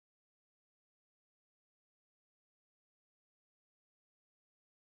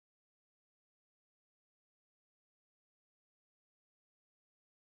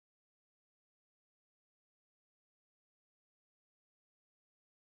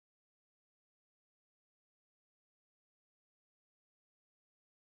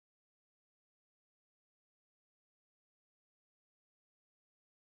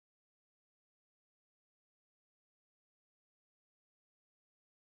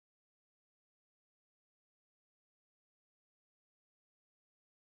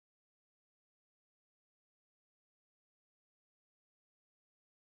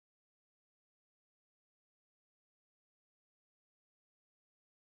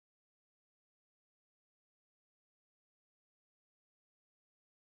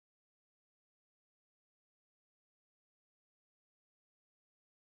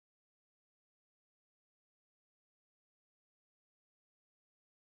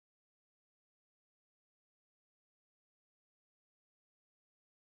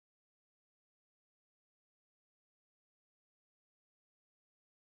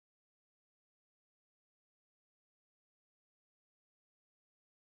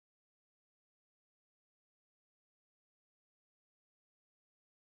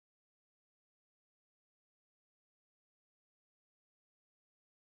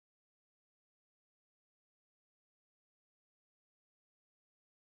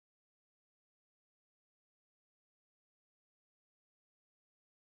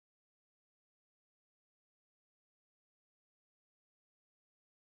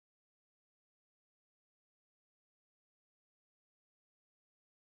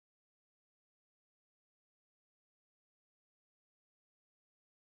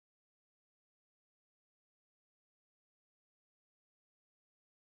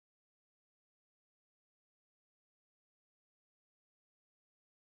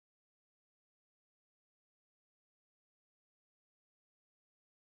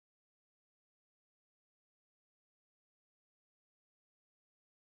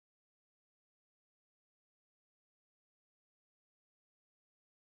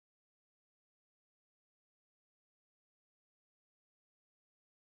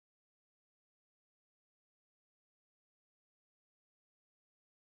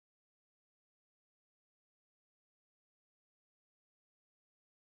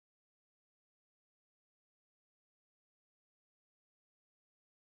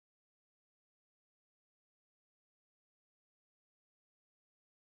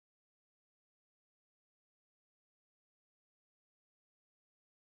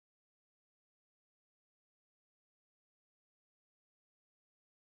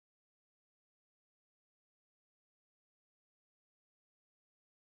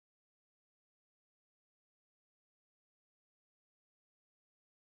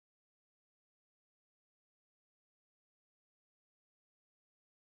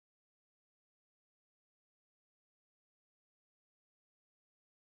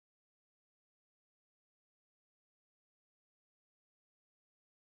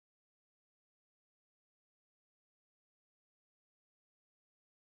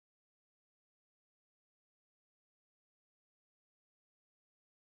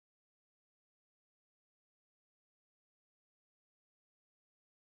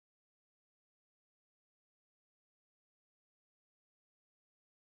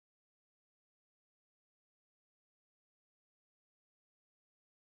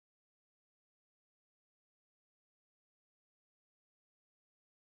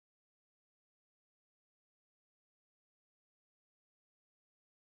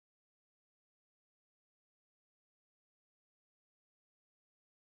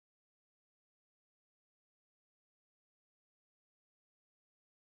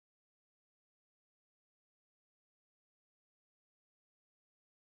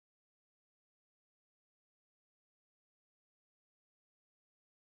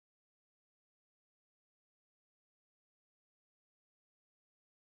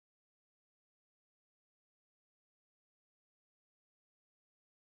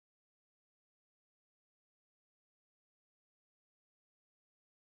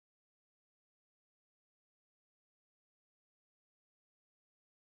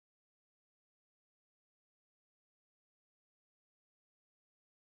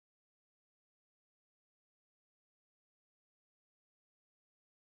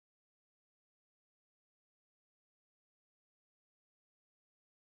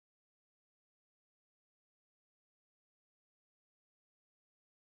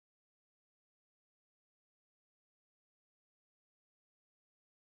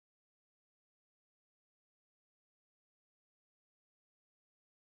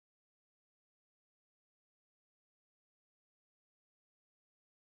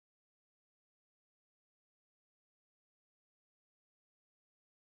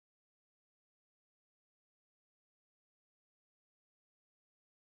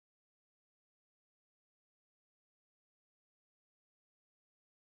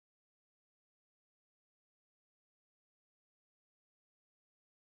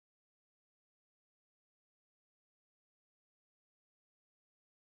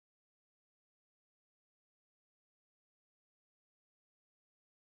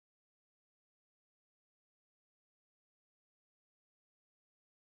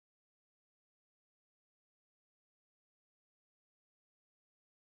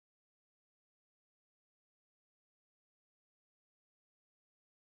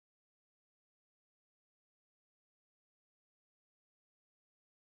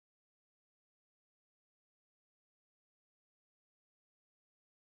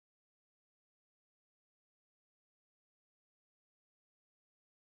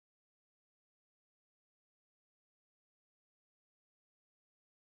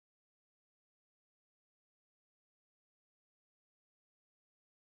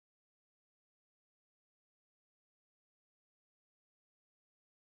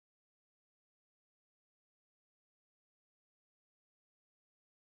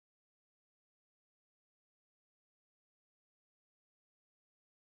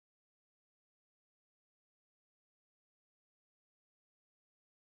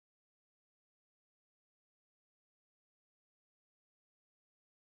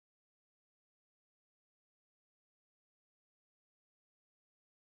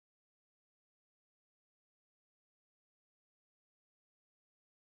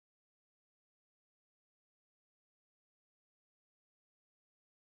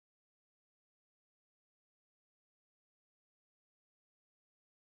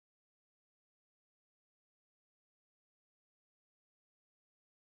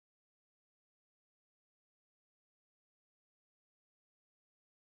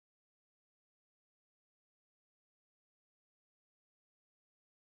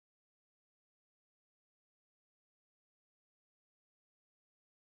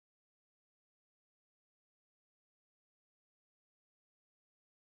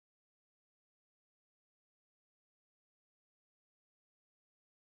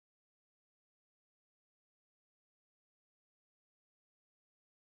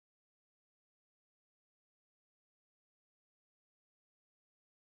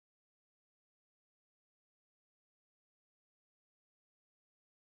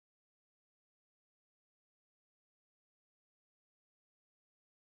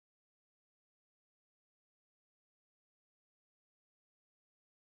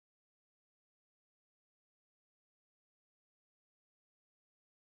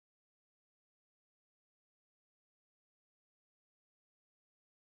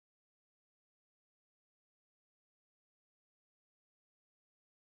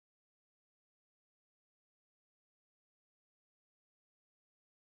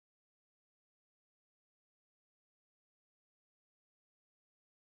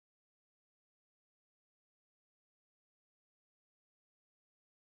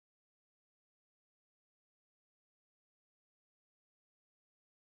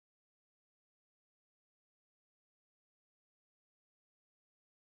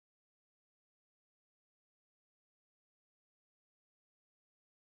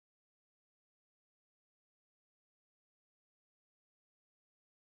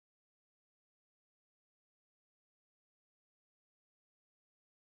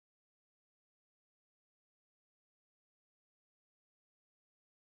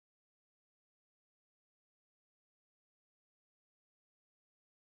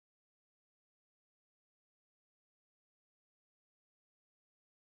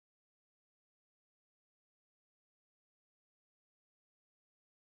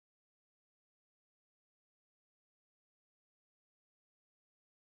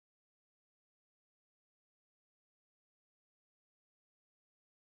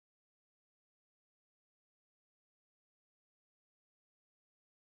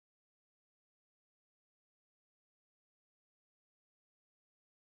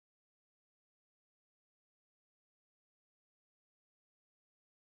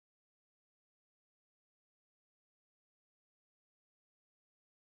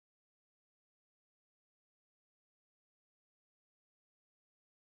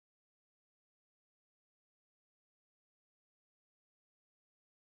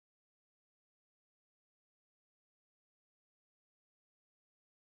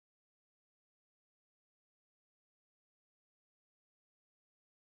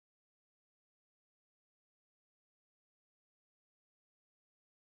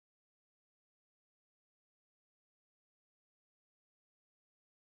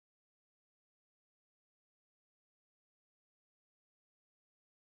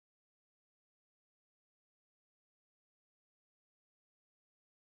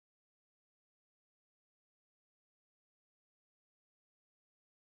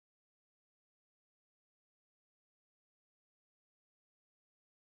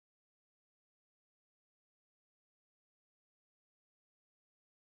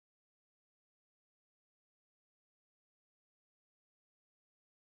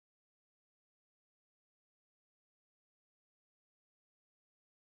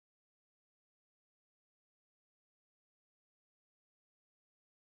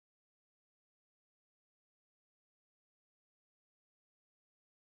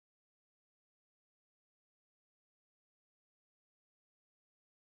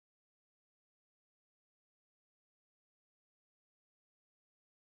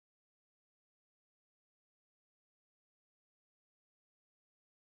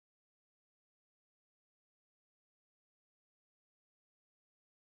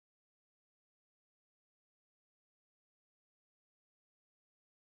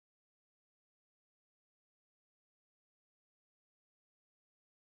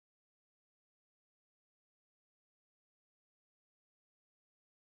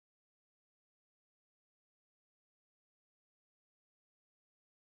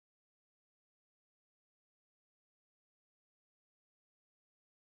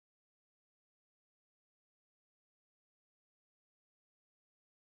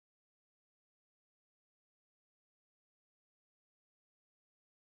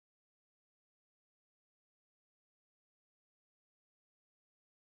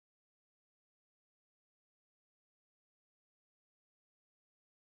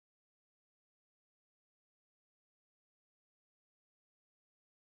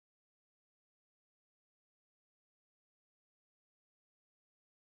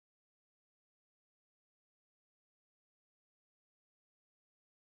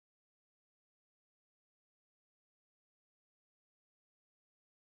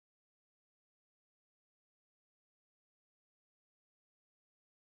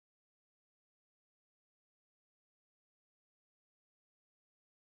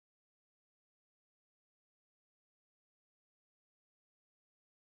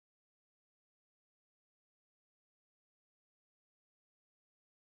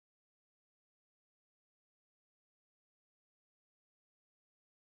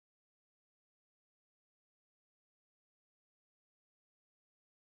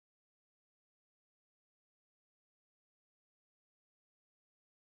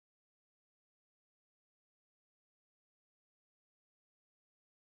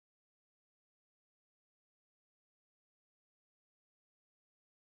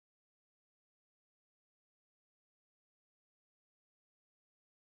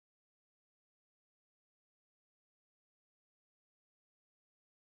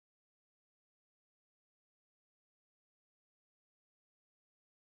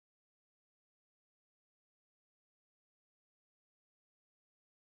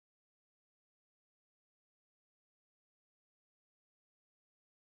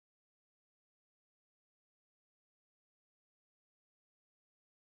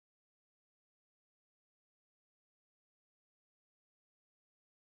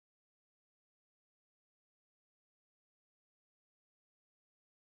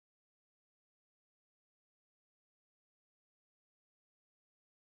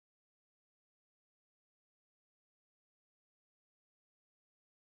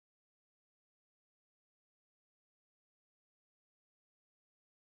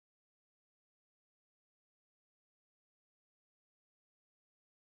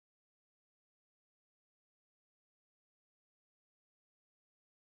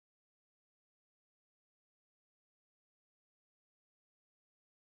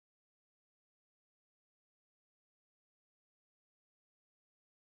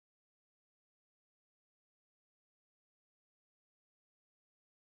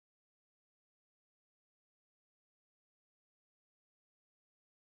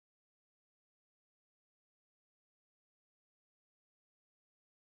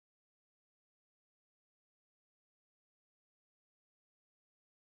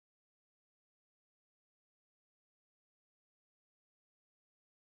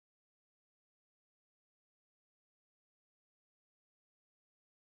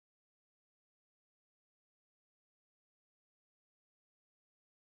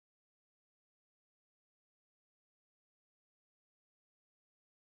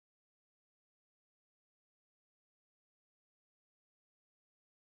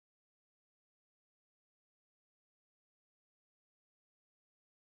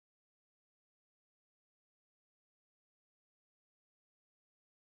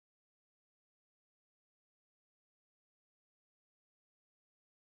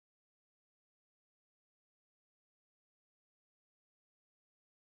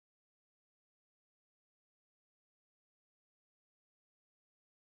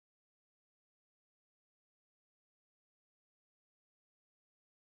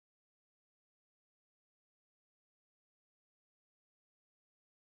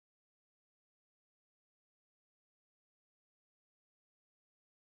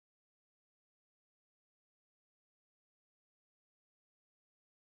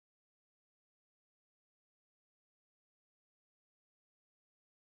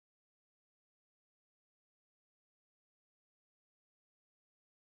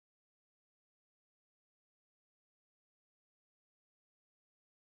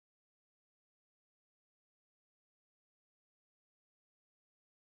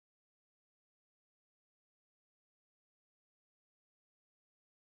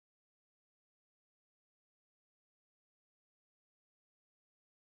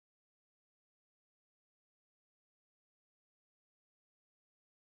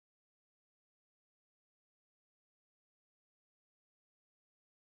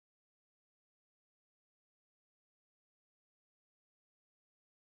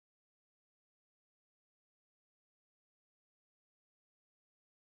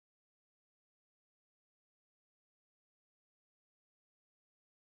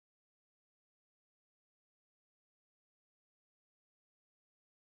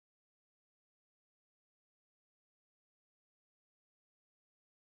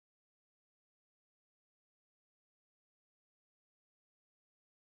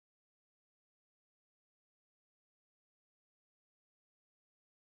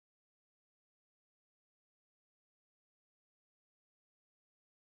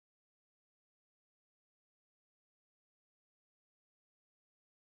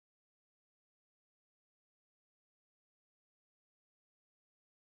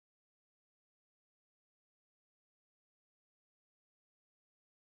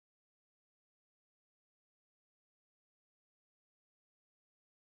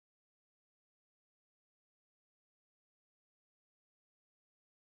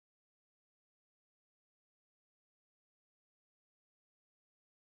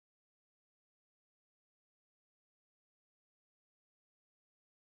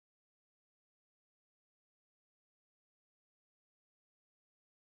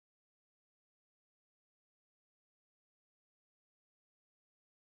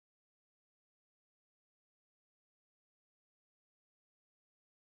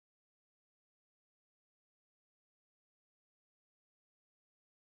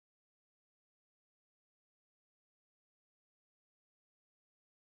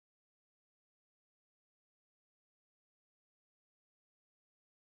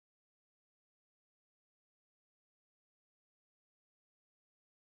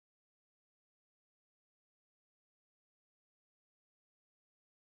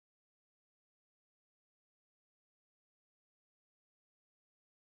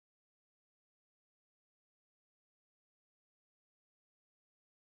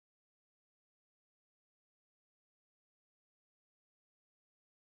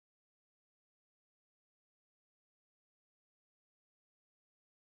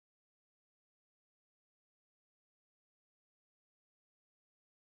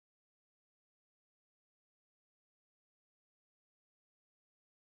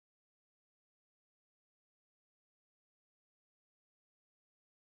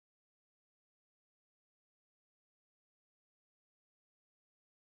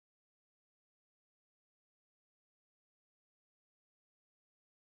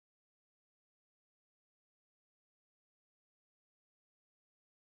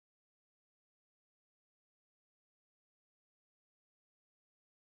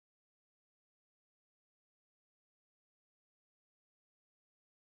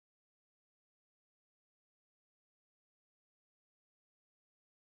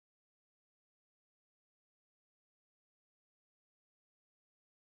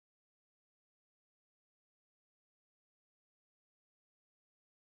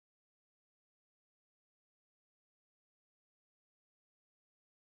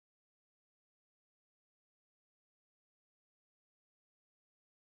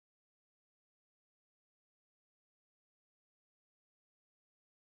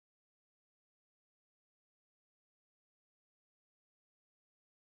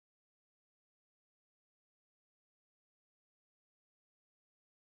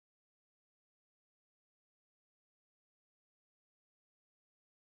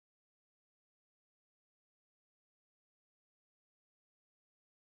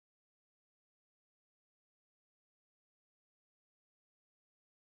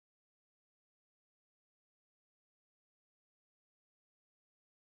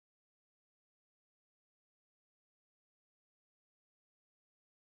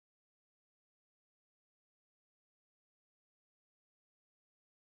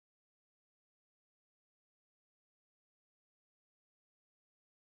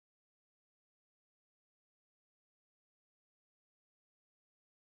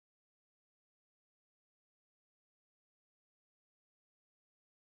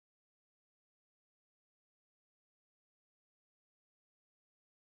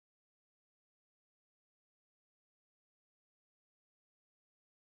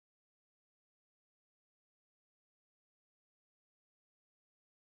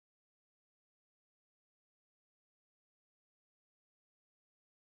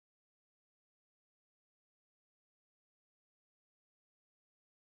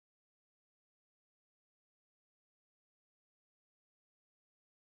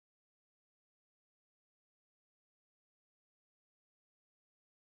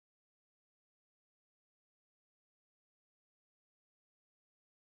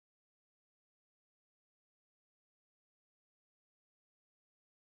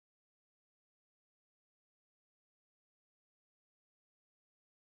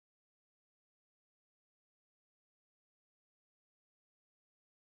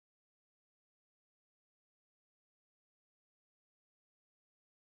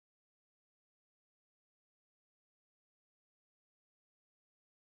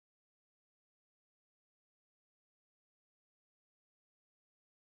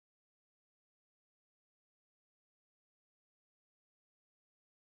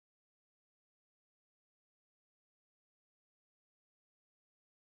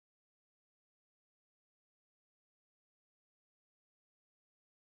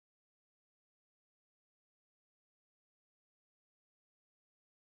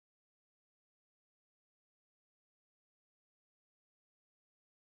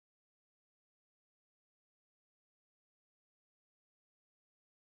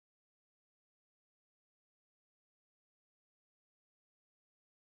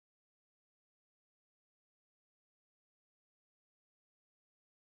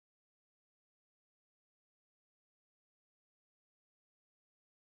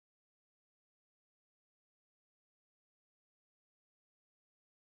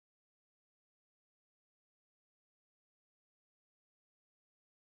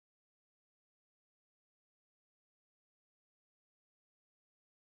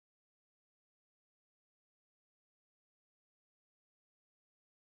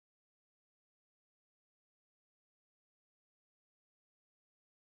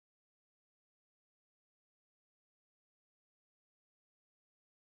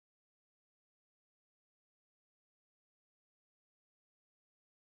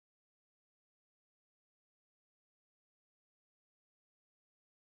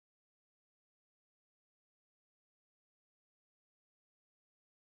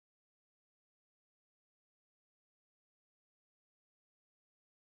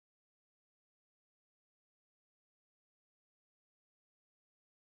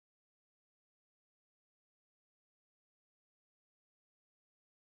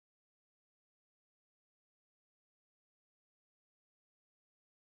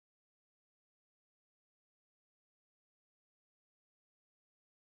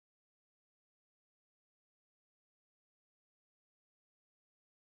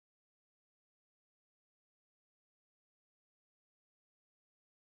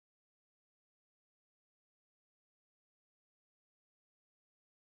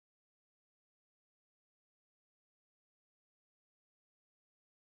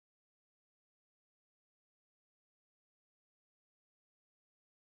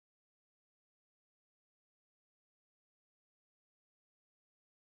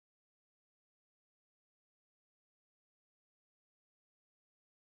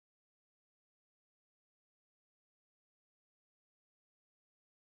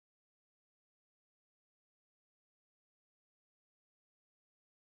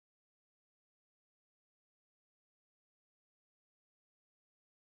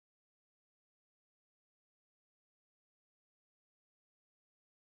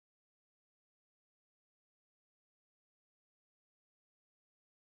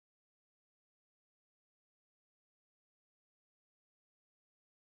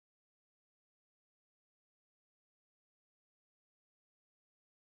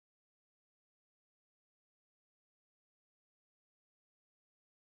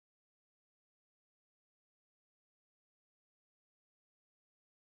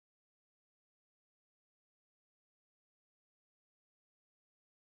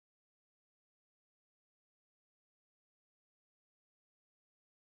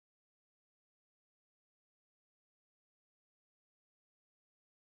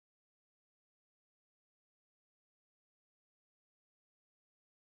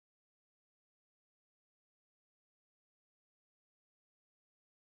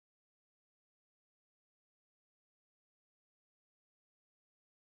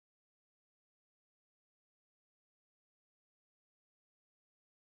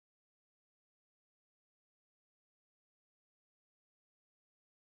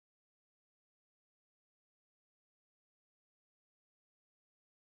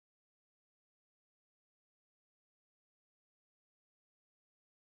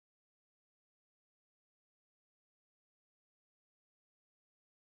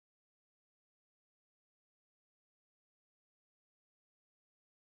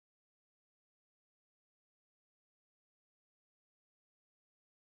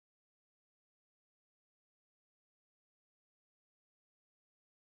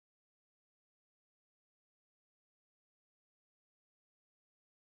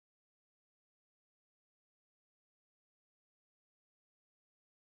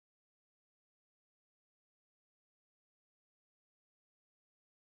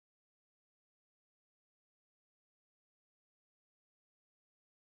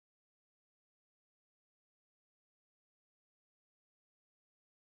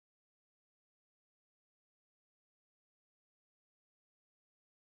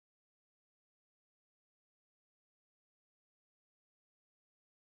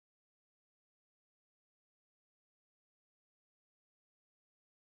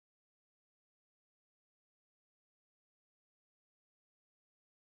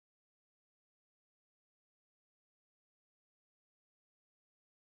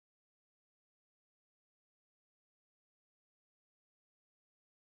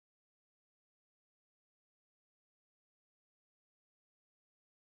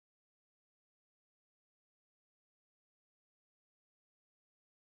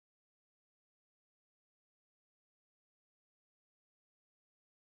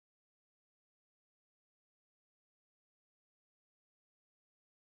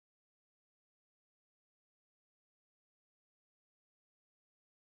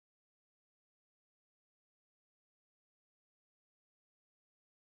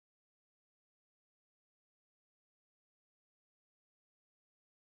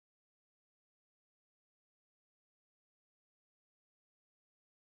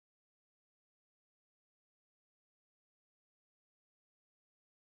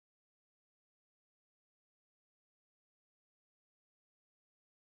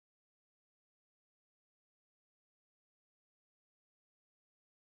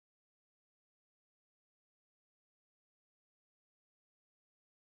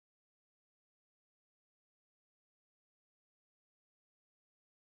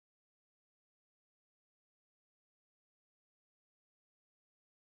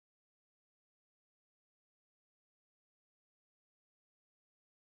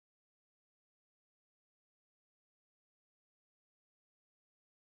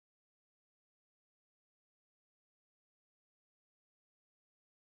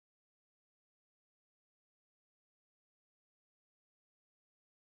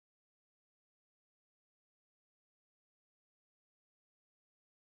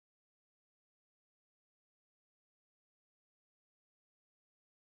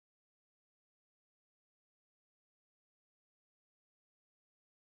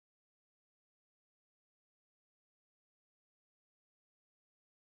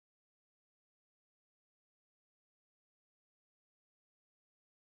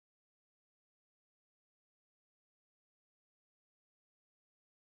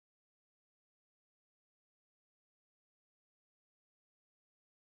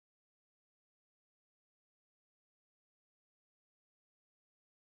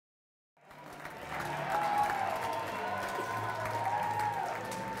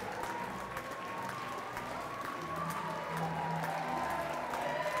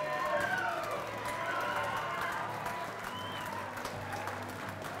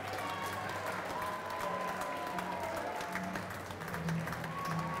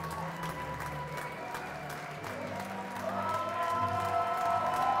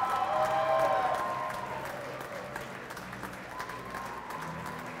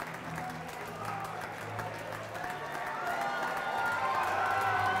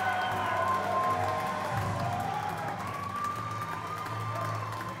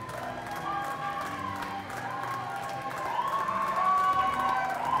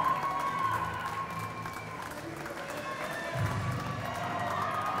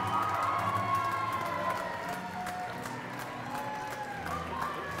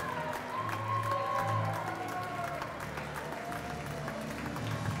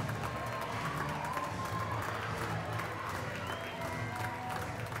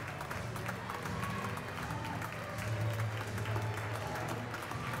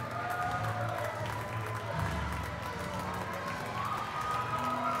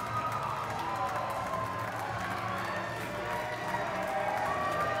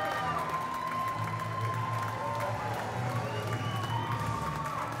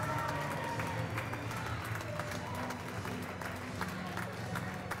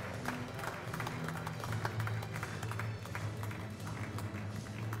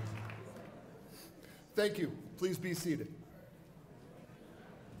Thank you. Please be seated.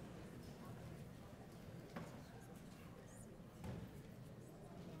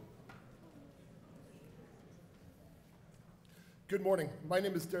 Good morning. My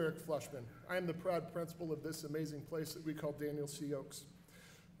name is Derek Flushman. I am the proud principal of this amazing place that we call Daniel C. Oakes.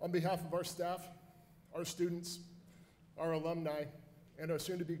 On behalf of our staff, our students, our alumni, and our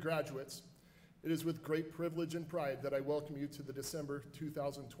soon-to-be graduates, it is with great privilege and pride that I welcome you to the December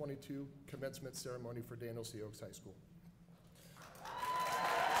 2022 commencement ceremony for Daniel C. Oakes High School.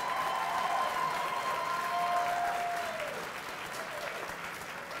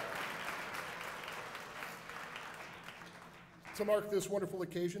 To mark this wonderful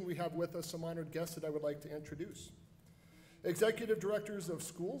occasion, we have with us some honored guests that I would like to introduce. Executive Directors of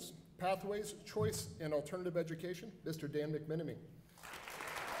Schools, Pathways, Choice, and Alternative Education, Mr. Dan McMenemy.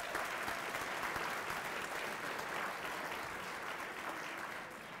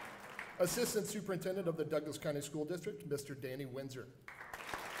 Assistant Superintendent of the Douglas County School District, Mr. Danny Windsor.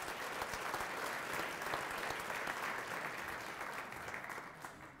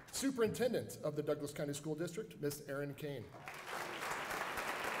 Superintendent of the Douglas County School District, Ms. Erin Kane.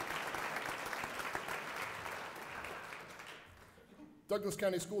 Douglas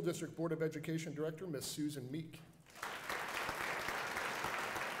County School District Board of Education Director, Ms. Susan Meek.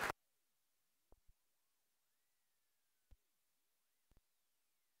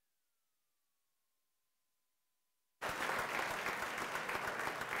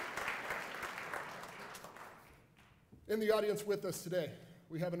 In the audience with us today,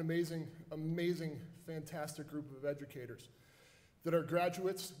 we have an amazing, fantastic group of educators that our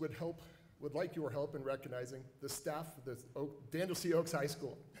graduates would like your help in recognizing the staff of the Daniel C. Oakes High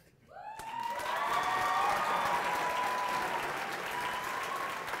School.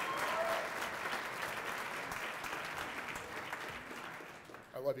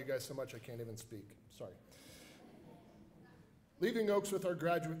 I love you guys so much I can't even speak. Sorry. Leaving Oakes with our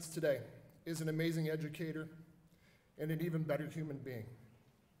graduates today is an amazing educator and an even better human being.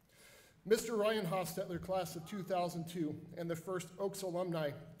 Mr. Ryan Hostetler, class of 2002, and the first Oakes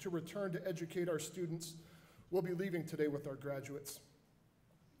alumni to return to educate our students, will be leaving today with our graduates.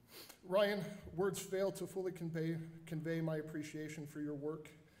 Ryan, words fail to fully convey my appreciation for your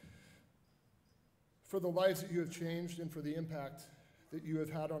work, for the lives that you have changed, and for the impact that you have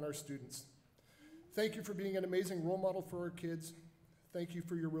had on our students. Thank you for being an amazing role model for our kids. Thank you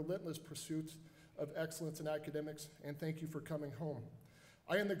for your relentless pursuit of excellence in academics, and thank you for coming home.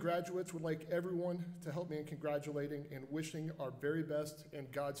 I and the graduates would like everyone to help me in congratulating and wishing our very best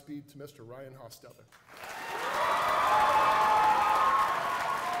and Godspeed to Mr. Ryan Hostetler.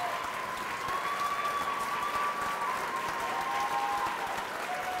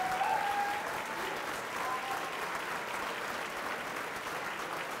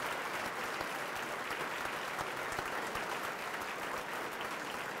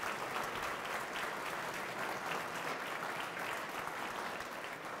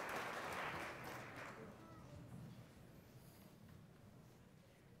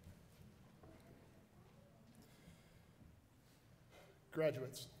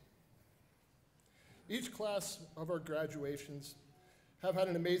 Graduates. Each class of our graduations have had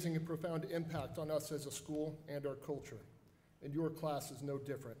an amazing and profound impact on us as a school and our culture, and your class is no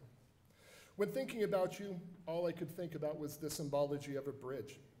different. When thinking about you, all I could think about was the symbology of a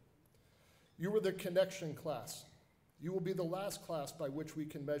bridge. You were the connection class. You will be the last class by which we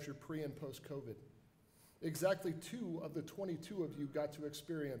can measure pre- and post-COVID. Exactly 2 of the 22 of you got to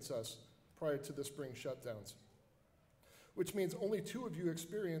experience us prior to the spring shutdowns, which means only 2 of you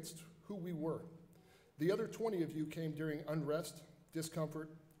experienced who we were. The other 20 of you came during unrest, discomfort,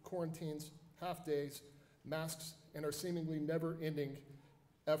 quarantines, half-days, masks, and our seemingly never-ending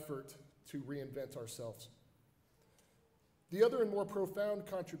effort to reinvent ourselves. The other and more profound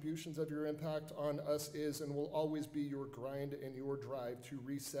contributions of your impact on us is and will always be your grind and your drive to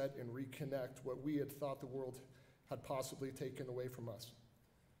reset and reconnect what we had thought the world had possibly taken away from us.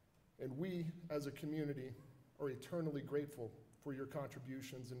 And we, as a community, are eternally grateful for your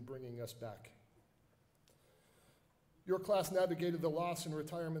contributions in bringing us back. Your class navigated the loss and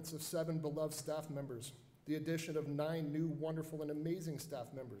retirements of 7 beloved staff members, the addition of 9 new wonderful and amazing staff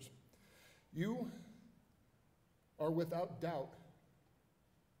members. You are without doubt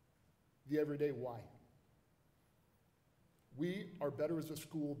the everyday why. We are better as a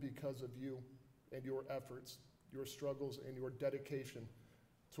school because of you and your efforts, your struggles, and your dedication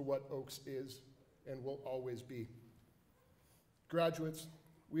to what Oakes is and will always be. Graduates,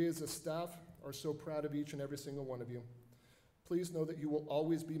 we as a staff are so proud of each and every single one of you. Please know that you will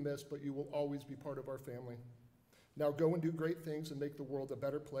always be missed, but you will always be part of our family. Now go and do great things and make the world a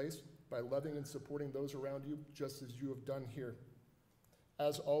better place by loving and supporting those around you, just as you have done here.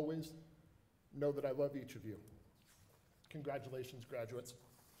 As always, know that I love each of you. Congratulations, graduates.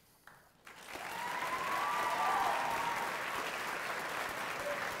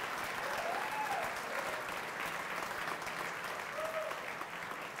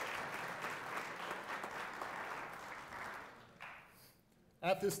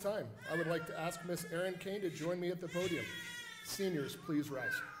 At this time, I would like to ask Miss Erin Kane to join me at the podium. Seniors, please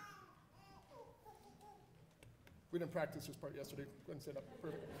rise. We didn't practice this part yesterday. Go ahead and stand up.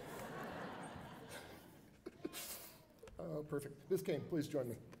 Perfect. Perfect. Ms. Kane, please join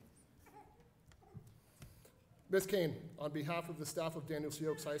me. Ms. Kane, on behalf of the staff of Daniel C.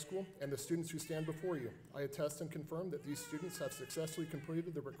 Oakes High School and the students who stand before you, I attest and confirm that these students have successfully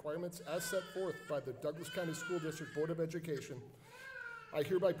completed the requirements as set forth by the Douglas County School District Board of Education. I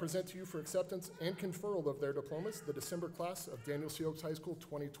hereby present to you for acceptance and conferral of their diplomas the December class of Daniel C. Oakes High School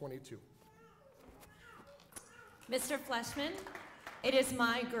 2022. Mr. Fleshman, it is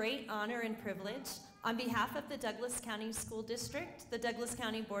my great honor and privilege, on behalf of the Douglas County School District, the Douglas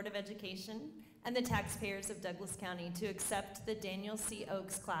County Board of Education, and the taxpayers of Douglas County, to accept the Daniel C.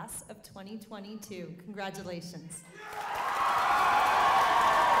 Oakes class of 2022. Congratulations.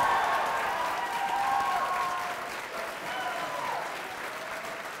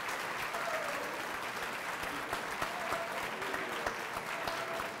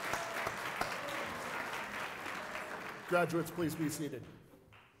 Graduates, please be seated.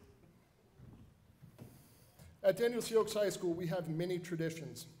 At Daniel C. Oakes High School, we have many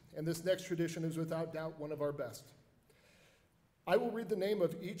traditions, and this next tradition is without doubt one of our best. I will read the name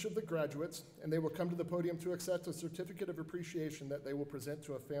of each of the graduates, and they will come to the podium to accept a certificate of appreciation that they will present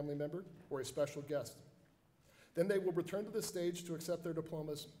to a family member or a special guest. Then they will return to the stage to accept their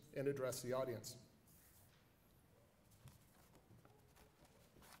diplomas and address the audience.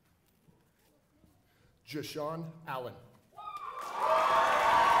 Jashawn Allen.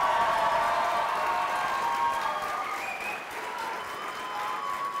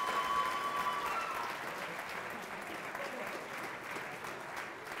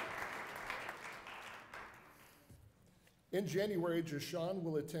 In January, Jashawn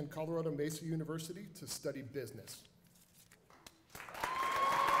will attend Colorado Mesa University to study business.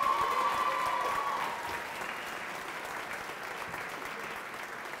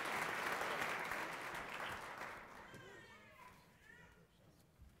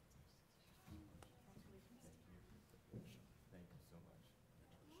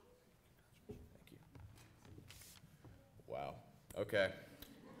 Wow. Okay.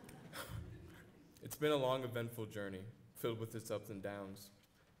 It's been a long, eventful journey, filled with its ups and downs.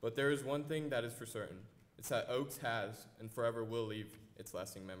 But there is one thing that is for certain. It's that Oakes has, and forever will leave, its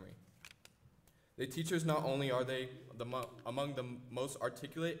lasting memory. The teachers, not only are they among the most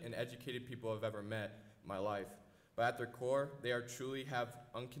articulate and educated people I've ever met in my life, but at their core, they are truly have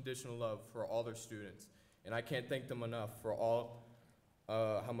unconditional love for all their students. And I can't thank them enough for all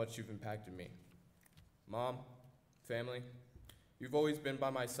how much you've impacted me. Mom, family, you've always been by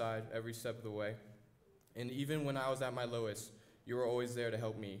my side every step of the way. And even when I was at my lowest, you were always there to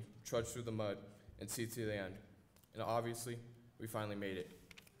help me trudge through the mud and see to the end. And obviously, we finally made it.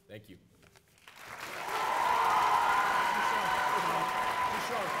 Thank you.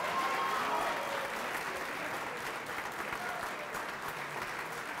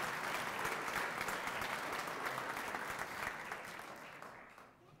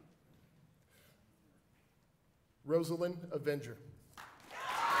 Rosalind Avenger.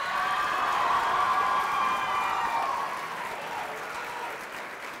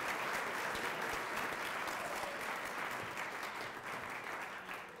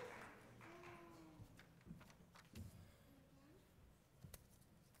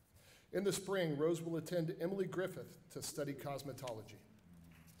 In the spring, Rose will attend Emily Griffith to study cosmetology.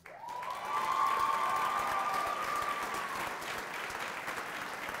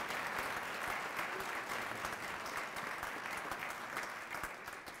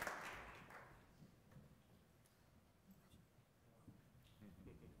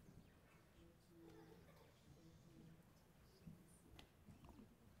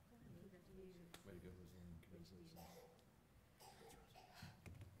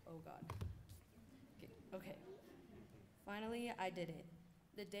 Oh God. Okay. Finally, I did it.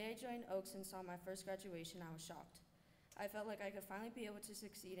 The day I joined Oakes and saw my first graduation, I was shocked. I felt like I could finally be able to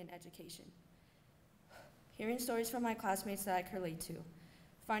succeed in education. Hearing stories from my classmates that I could relate to.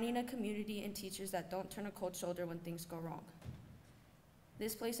 Finding a community and teachers that don't turn a cold shoulder when things go wrong.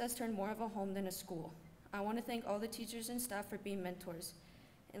 This place has turned more of a home than a school. I want to thank all the teachers and staff for being mentors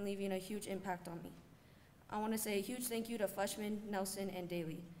and leaving a huge impact on me. I want to say a huge thank you to Fleshman, Nelson, and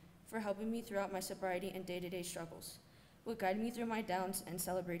Daly for helping me throughout my sobriety and day-to-day struggles, with guiding me through my downs and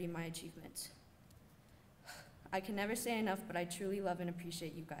celebrating my achievements. I can never say enough, but I truly love and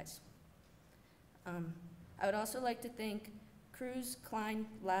appreciate you guys. I would also like to thank Cruz, Klein,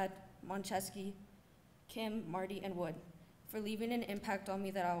 Ladd, Moncheski, Kim, Marty, and Wood for leaving an impact on me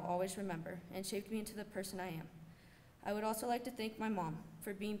that I will always remember and shaped me into the person I am. I would also like to thank my mom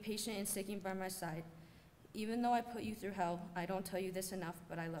for being patient and sticking by my side. Even though I put you through hell, I don't tell you this enough,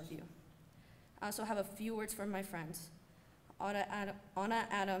 but I love you. I also have a few words for my friends. Anna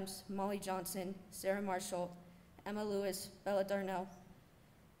Adams, Molly Johnson, Sarah Marshall, Emma Lewis, Bella Darnell,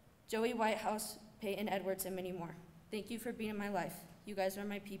 Joey Whitehouse, Peyton Edwards, and many more. Thank you for being in my life. You guys are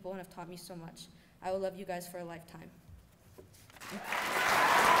my people and have taught me so much. I will love you guys for a lifetime.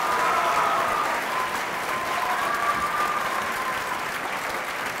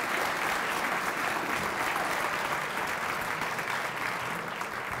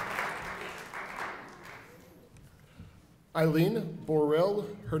 Eileen Borrell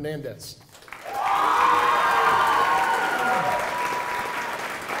Hernandez.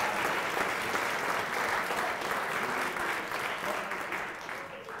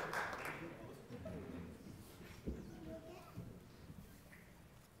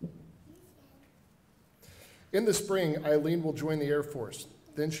 In the spring, Eileen will join the Air Force.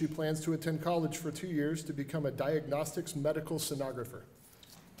 Then she plans to attend college for 2 years to become a diagnostics medical sonographer.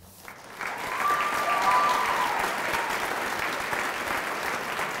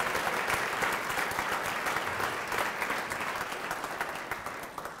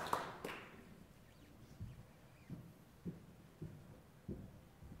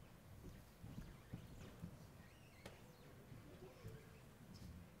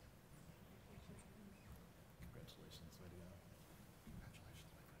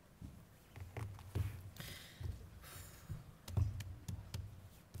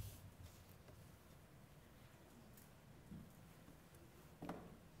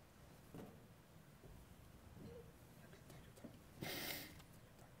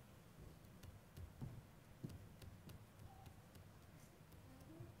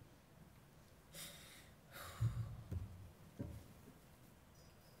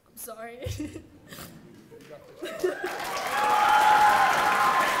 Sorry.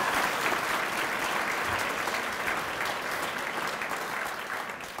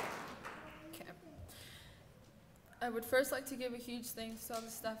 I would first like to give a huge thanks to all the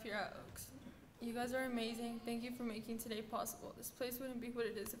staff here at Oaks. You guys are amazing. Thank you for making today possible. This place wouldn't be what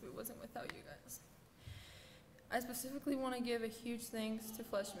it is if it wasn't without you guys. I specifically want to give a huge thanks to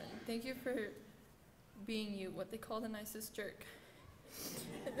Fleshman. Thank you for being you, what they call the nicest jerk.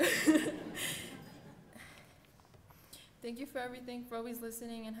 Thank you for everything, for always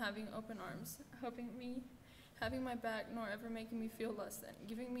listening and having open arms, helping me, having my back, nor ever making me feel less than,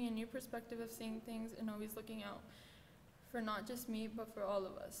 giving me a new perspective of seeing things and always looking out for not just me, but for all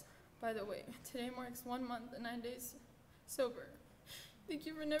of us. By the way, today marks 1 month and 9 days sober. Thank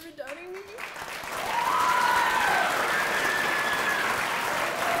you for never doubting me.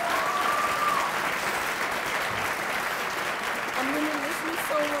 I'm gonna miss you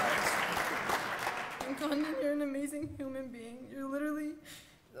so much. And Condon, you're an amazing human being. You're literally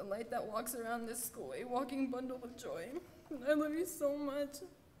the light that walks around this school, a walking bundle of joy. I love you so much.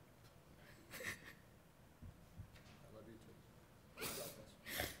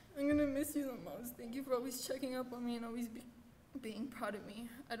 I'm gonna miss you the most. Thank you for always checking up on me and always being proud of me.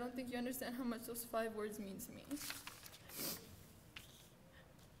 I don't think you understand how much those 5 words mean to me.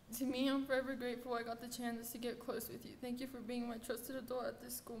 To me, I'm forever grateful I got the chance to get close with you. Thank you for being my trusted adult at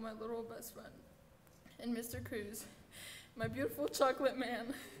this school, my little best friend. And Mr. Cruz, my beautiful chocolate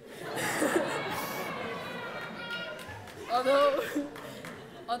man.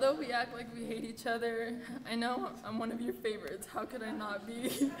 Although we act like we hate each other, I know I'm one of your favorites. How could I not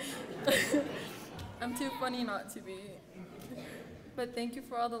be? I'm too funny not to be. But thank you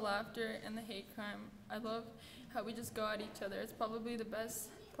for all the laughter and the hate crime. I love how we just go at each other. It's probably the best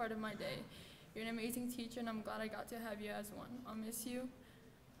part of my day. You're an amazing teacher, and I'm glad I got to have you as one. I'll miss you.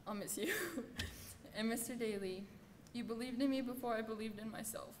 And Mr. Daly, you believed in me before I believed in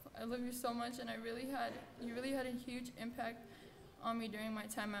myself. I love you so much, and you really had a huge impact on me during my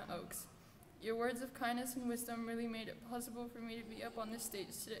time at Oaks. Your words of kindness and wisdom really made it possible for me to be up on this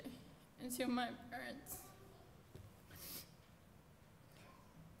stage today. And to my parents.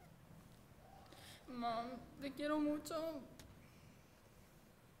 Mom, te quiero mucho.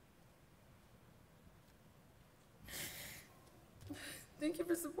 Thank you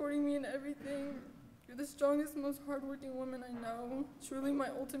for supporting me in everything. You're the strongest, most hardworking woman I know. Truly my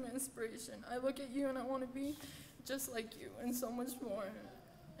ultimate inspiration. I look at you and I want to be just like you and so much more.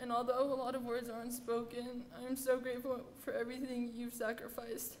 And although a lot of words are unspoken, I am so grateful for everything you've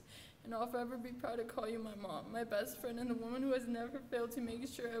sacrificed. And I'll forever be proud to call you my mom, my best friend, and the woman who has never failed to make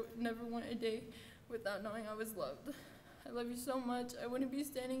sure I never went a day without knowing I was loved. I love you so much. I wouldn't be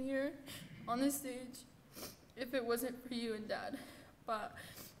standing here on this stage if it wasn't for you and Dad. But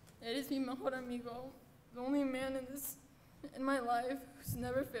eres mi mejor amigo, the only man in my life who's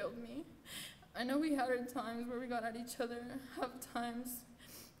never failed me. I know we had our times where we got at each other. Half times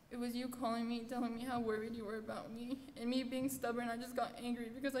it was you calling me, telling me how worried you were about me. And me being stubborn, I just got angry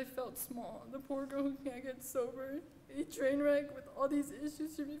because I felt small. The poor girl who can't get sober, a train wreck with all these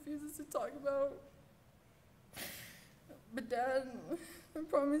issues she refuses to talk about. But Dad, I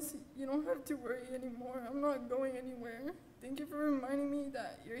promise you don't have to worry anymore. I'm not going anywhere. Thank you for reminding me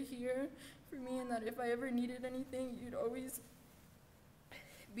that you're here for me and that if I ever needed anything, you'd always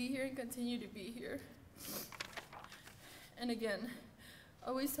be here and continue to be here. And again,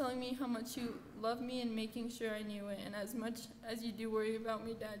 always telling me how much you love me and making sure I knew it. And as much as you do worry about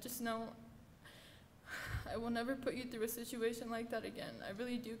me, Dad, just know I will never put you through a situation like that again. I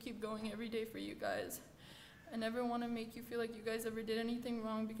really do keep going every day for you guys. I never want to make you feel like you guys ever did anything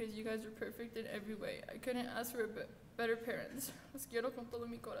wrong because you guys are perfect in every way. I couldn't ask for better parents. Los quiero con todo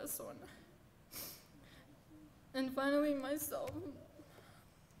mi corazón. And finally, myself.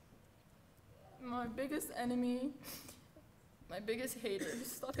 My biggest enemy, my biggest hater.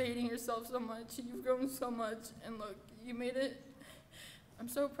 Stop hating yourself so much. You've grown so much. And look, you made it. I'm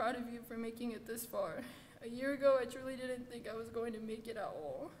so proud of you for making it this far. A year ago, I truly didn't think I was going to make it at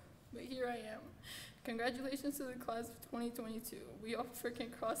all. But here I am. Congratulations to the class of 2022. We all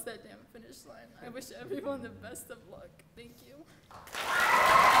freaking crossed that damn finish line. I wish everyone the best of luck. Thank you.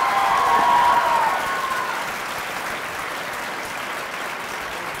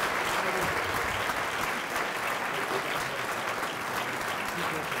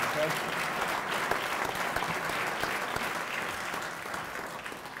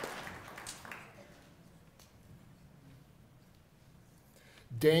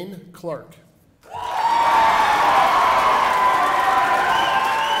 Dane Clark.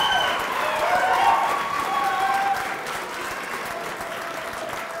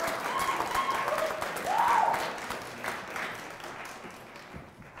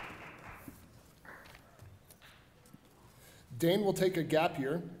 Dane will take a gap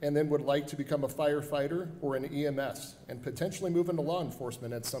year and then would like to become a firefighter or an EMS and potentially move into law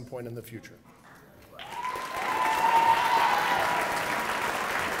enforcement at some point in the future.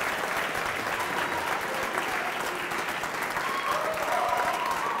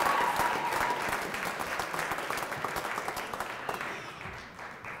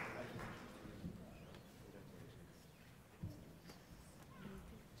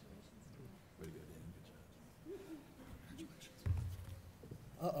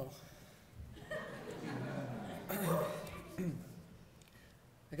 Uh-oh.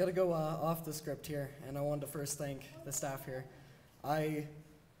 I gotta go off the script here, and I wanted to first thank the staff here. I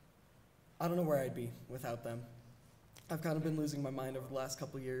don't know where I'd be without them. I've kind of been losing my mind over the last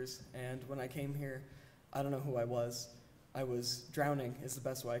couple years, and when I came here, I don't know who I was. I was drowning is the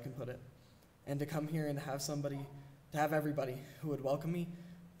best way I can put it. And to come here and to have everybody who would welcome me,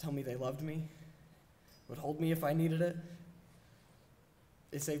 tell me they loved me, would hold me if I needed it,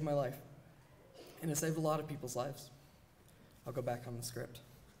 it saved my life. And it saved a lot of people's lives. I'll go back on the script.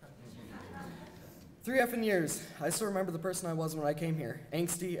 3 effing years. I still remember the person I was when I came here.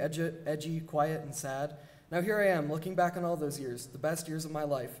 Angsty, edgy, quiet, and sad. Now here I am, looking back on all those years, the best years of my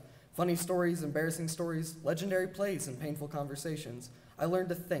life. Funny stories, embarrassing stories, legendary plays, and painful conversations. I learned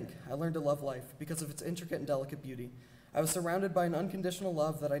to think. I learned to love life because of its intricate and delicate beauty. I was surrounded by an unconditional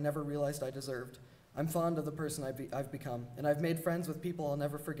love that I never realized I deserved. I'm fond of the person I've become, and I've made friends with people I'll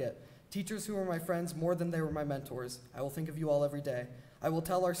never forget. Teachers who were my friends more than they were my mentors. I will think of you all every day. I will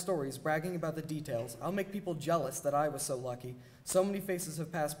tell our stories, bragging about the details. I'll make people jealous that I was so lucky. So many faces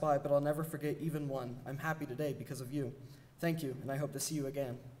have passed by, but I'll never forget even one. I'm happy today because of you. Thank you, and I hope to see you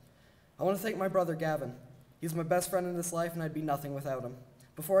again. I want to thank my brother, Gavin. He's my best friend in this life, and I'd be nothing without him.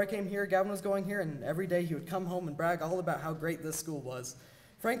 Before I came here, Gavin was going here, and every day he would come home and brag all about how great this school was.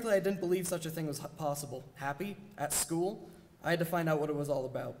 Frankly, I didn't believe such a thing was possible. Happy? At school? I had to find out what it was all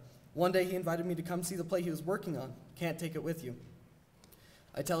about. One day he invited me to come see the play he was working on. Can't take it with you.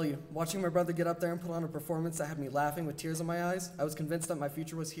 I tell you, watching my brother get up there and put on a performance that had me laughing with tears in my eyes, I was convinced that my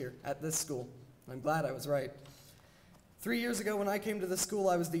future was here, at this school. I'm glad I was right. 3 years ago when I came to this school,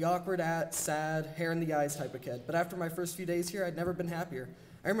 I was the awkward, sad, hair in the eyes type of kid. But after my first few days here, I'd never been happier.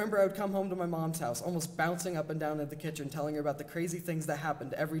 I remember I would come home to my mom's house, almost bouncing up and down in the kitchen, telling her about the crazy things that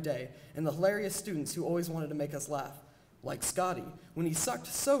happened every day, and the hilarious students who always wanted to make us laugh. Like Scotty, when he sucked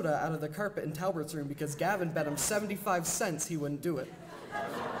soda out of the carpet in Talbert's room because Gavin bet him 75 cents he wouldn't do it.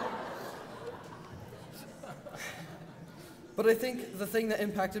 But I think the thing that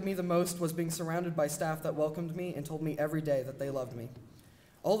impacted me the most was being surrounded by staff that welcomed me and told me every day that they loved me.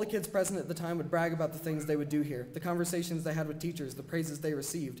 All the kids present at the time would brag about the things they would do here, the conversations they had with teachers, the praises they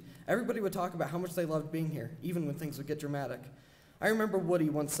received. Everybody would talk about how much they loved being here, even when things would get dramatic. I remember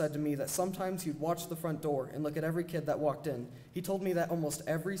Woody once said to me that sometimes he'd watch the front door and look at every kid that walked in. He told me that almost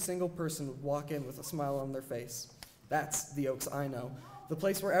every single person would walk in with a smile on their face. That's the Oaks I know. The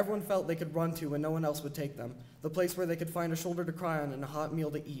place where everyone felt they could run to when no one else would take them. The place where they could find a shoulder to cry on and a hot meal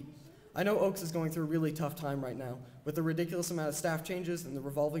to eat. I know Oaks is going through a really tough time right now. With the ridiculous amount of staff changes and the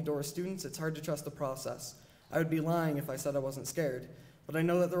revolving door of students, it's hard to trust the process. I would be lying if I said I wasn't scared. But I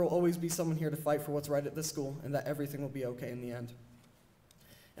know that there will always be someone here to fight for what's right at this school and that everything will be okay in the end.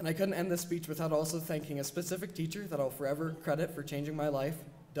 And I couldn't end this speech without also thanking a specific teacher that I'll forever credit for changing my life,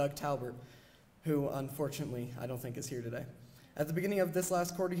 Doug Talbert, who unfortunately I don't think is here today. At the beginning of this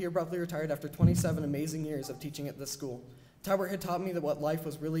last quarter, he abruptly retired after 27 amazing years of teaching at this school. Talbert had taught me that what life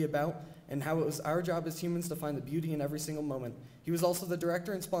was really about and how it was our job as humans to find the beauty in every single moment. He was also the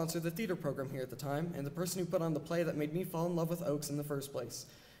director and sponsor of the theater program here at the time and the person who put on the play that made me fall in love with Oaks in the first place.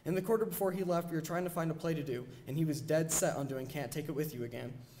 In the quarter before he left, we were trying to find a play to do, and he was dead set on doing Can't Take It With You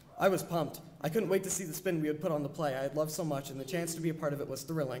Again. I was pumped. I couldn't wait to see the spin we would put on the play I had loved so much, and the chance to be a part of it was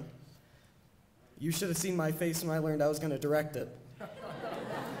thrilling. You should have seen my face when I learned I was going to direct it.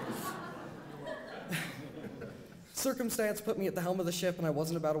 Circumstance put me at the helm of the ship and I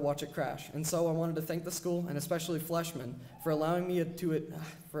wasn't about to watch it crash, and so I wanted to thank the school, and especially Fleshman, for allowing me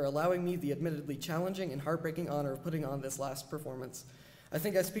the admittedly challenging and heartbreaking honor of putting on this last performance. I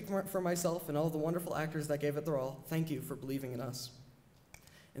think I speak for myself and all the wonderful actors that gave it their all. Thank you for believing in us.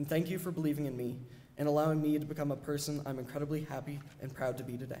 And thank you for believing in me and allowing me to become a person I'm incredibly happy and proud to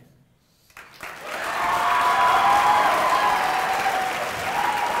be today.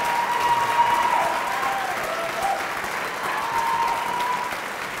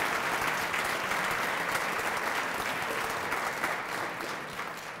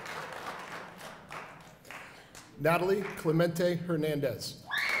 Natalie Clemente Hernandez.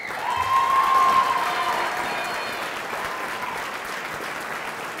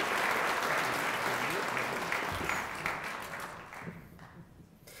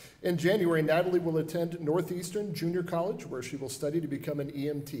 In January, Natalie will attend Northeastern Junior College, where she will study to become an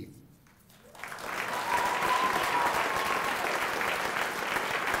EMT.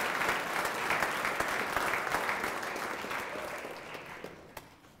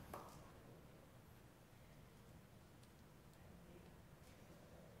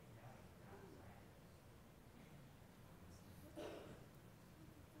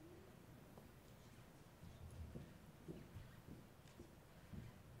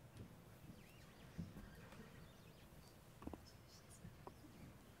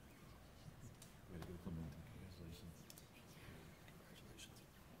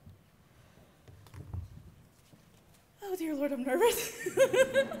 Oh, dear Lord, I'm nervous.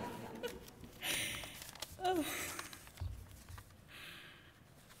 Oh.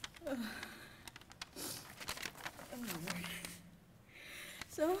 Oh. Oh, Lord.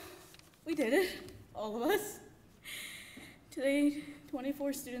 So, we did it, all of us. Today,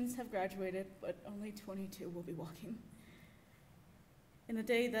 24 students have graduated, but only 22 will be walking. In a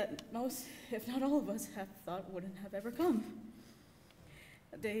day that most, if not all of us, have thought wouldn't have ever come.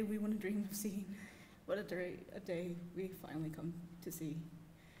 A day we wouldn't dream of seeing. What a day we finally come to see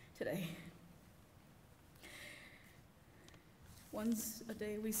today. Once a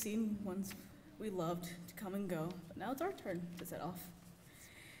day we've seen, once we loved to come and go, but now it's our turn to set off.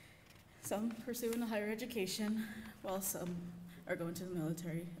 Some pursuing a higher education, while some are going to the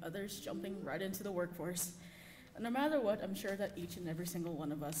military, others jumping right into the workforce. And no matter what, I'm sure that each and every single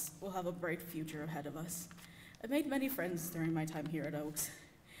one of us will have a bright future ahead of us. I've made many friends during my time here at Oaks.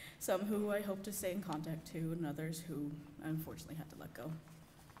 Some who I hope to stay in contact to, and others who I unfortunately had to let go.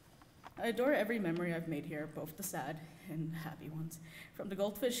 I adore every memory I've made here, both the sad and happy ones. From the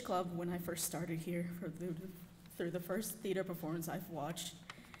Goldfish Club when I first started here, through the first theater performance I've watched,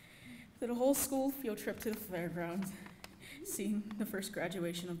 to the whole school field trip to the fairgrounds, seeing the first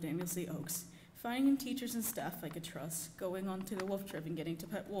graduation of Daniel C. Oaks, finding teachers and staff I could trust, going on to the wolf trip and getting to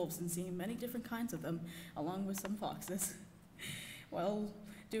pet wolves and seeing many different kinds of them, along with some foxes, while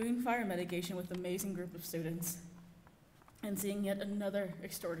doing fire mitigation with an amazing group of students, and seeing yet another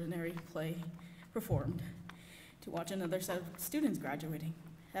extraordinary play performed, to watch another set of students graduating,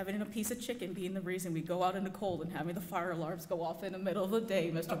 having a piece of chicken being the reason we go out in the cold and having the fire alarms go off in the middle of the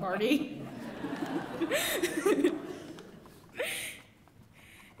day, Mr. Marty.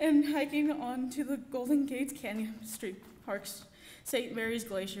 And hiking on to the Golden Gates Canyon Street Parks, St. Mary's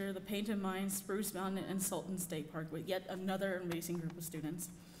Glacier, the Painted Mines, Spruce Mountain, and Sultan State Park with yet another amazing group of students.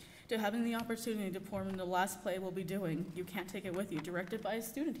 To having the opportunity to perform in the last play we'll be doing, You Can't Take It With You, directed by a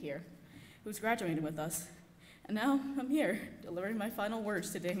student here who's graduating with us. And now I'm here, delivering my final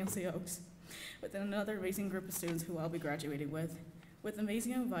words to Daniel C. Oakes, with another amazing group of students who I'll be graduating with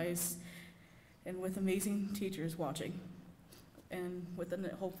amazing advice and with amazing teachers watching. And with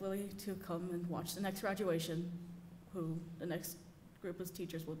hopefully to come and watch the next graduation, who the next group of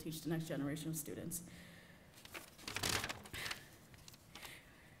teachers will teach the next generation of students.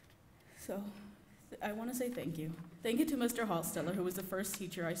 So I want to say thank you. Thank you to Mr. Hosteller, who was the first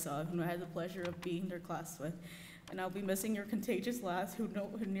teacher I saw, who I had the pleasure of being their class with. And I'll be missing your contagious laugh, who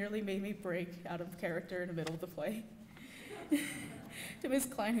nearly made me break out of character in the middle of the play. To Ms.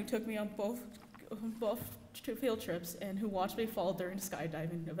 Klein, who took me on both field trips and who watched me fall during the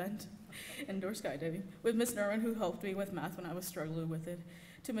skydiving event, indoor skydiving. With Ms. Nerwin, who helped me with math when I was struggling with it.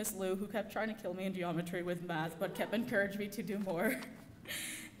 To Ms. Lou, who kept trying to kill me in geometry with math, but kept encouraging me to do more.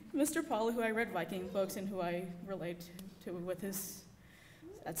 Mr. Paul, who I read Viking books and who I relate to with his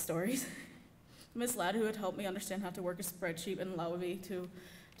sad stories. Ms. Ladd, who had helped me understand how to work a spreadsheet and allowed me to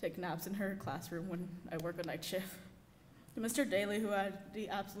take naps in her classroom when I work a night shift. To Mr. Daly, who I had the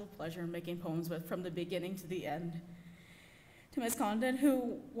absolute pleasure of making poems with from the beginning to the end. To Ms. Condon,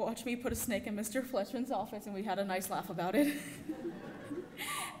 who watched me put a snake in Mr. Fletchman's office and we had a nice laugh about it.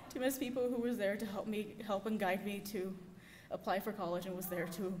 To Ms. People, who was there to help and guide me to apply for college and was there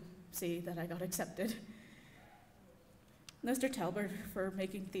to see that I got accepted. Mr. Talbert for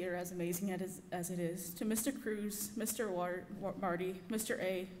making theater as amazing as it is. To Mr. Cruz, Mr. Marty, Mr.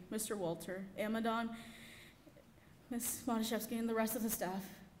 A, Mr. Walter, Amadon, Ms. Monashevsky, and the rest of the staff.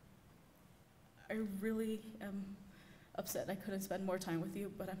 I really am upset I couldn't spend more time with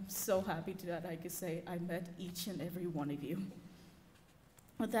you, but I'm so happy that I could say I met each and every one of you.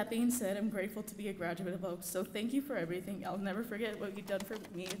 With that being said, I'm grateful to be a graduate of Oakes, so thank you for everything. I'll never forget what you've done for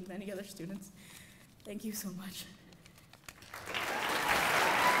me and many other students. Thank you so much.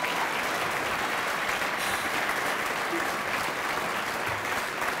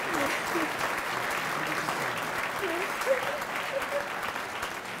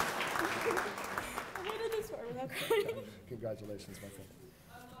 I made it this far without crying. Congratulations, my friend.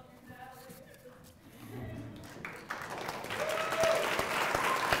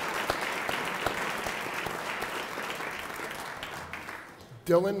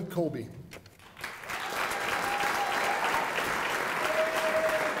 Dylan Colby.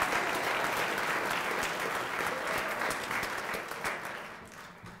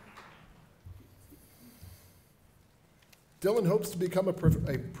 Dylan hopes to become a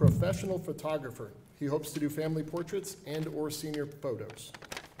professional photographer. He hopes to do family portraits and/or senior photos.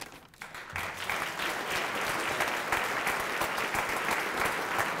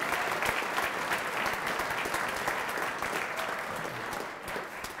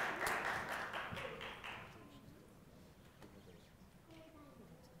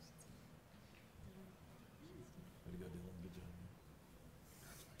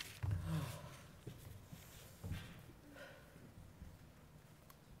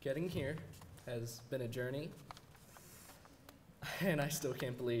 Getting here has been a journey, and I still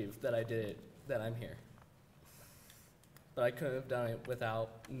can't believe that I did it, that I'm here. But I couldn't have done it without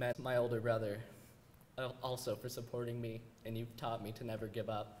my older brother, also for supporting me, and you've taught me to never give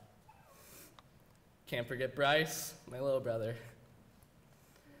up. Can't forget Bryce, my little brother.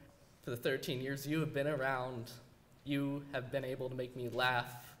 For the 13 years you have been around, you have been able to make me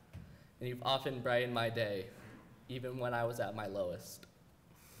laugh, and you've often brightened my day, even when I was at my lowest.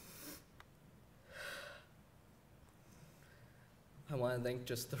 I want to thank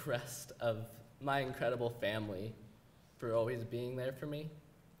just the rest of my incredible family for always being there for me.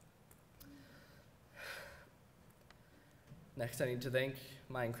 Next, I need to thank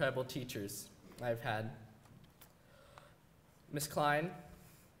my incredible teachers I've had. Miss Klein,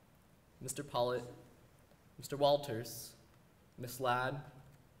 Mr. Pollitt, Mr. Walters, Miss Ladd,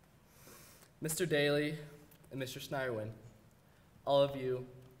 Mr. Daly, and Mr. Schneiderwin. All of you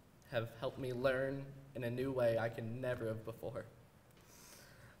have helped me learn in a new way I could never have before.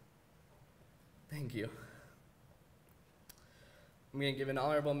 Thank you. I'm going to give an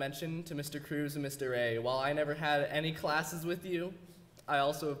honorable mention to Mr. Cruz and Mr. A. While I never had any classes with you, I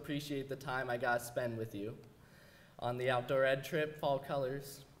also appreciate the time I got to spend with you on the outdoor ed trip, Fall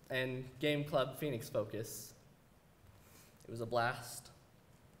Colors, and Game Club Phoenix Focus. It was a blast.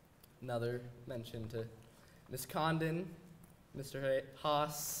 another mention to Ms. Condon, Mr.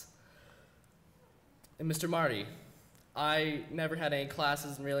 Haas, and Mr. Marty. I never had any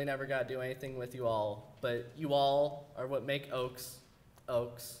classes and really never got to do anything with you all, but you all are what make Oaks,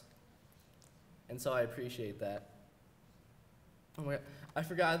 Oaks. And so I appreciate that. Oh my God, I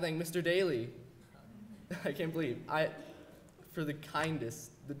forgot to thank Mr. Daly. I can't believe, for the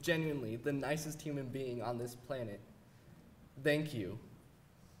kindest, genuinely, the nicest human being on this planet. Thank you.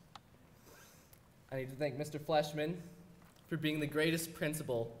 I need to thank Mr. Fleshman for being the greatest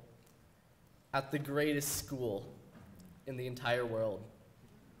principal at the greatest school in the entire world.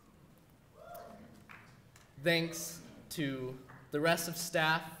 Thanks to the rest of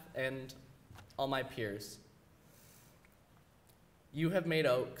staff and all my peers. You have made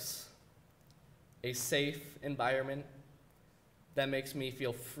Oaks a safe environment that makes me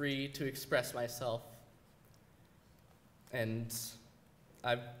feel free to express myself. And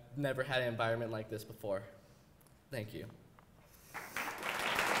I've never had an environment like this before. Thank you.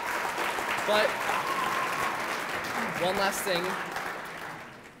 But one last thing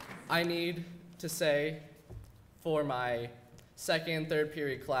I need to say for my second and third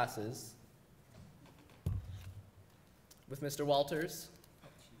period classes with Mr. Walters.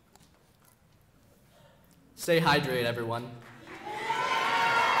 Stay hydrated, everyone.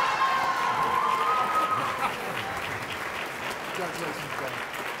 Congratulations, Ben.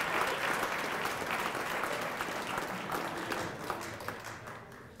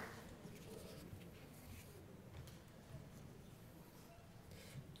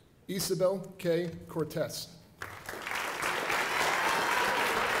 Isabel K. Cortez.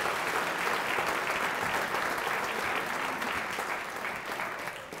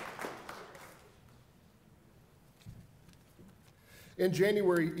 In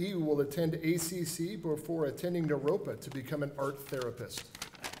January, E will attend ACC before attending Naropa to become an art therapist.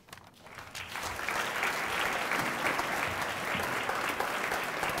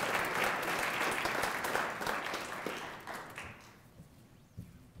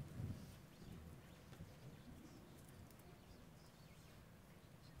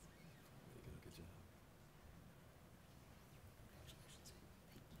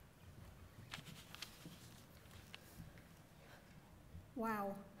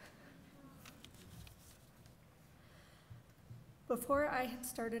 Wow. Before I had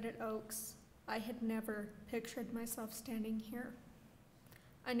started at Oaks, I had never pictured myself standing here.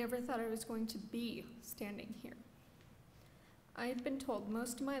 I never thought I was going to be standing here. I had been told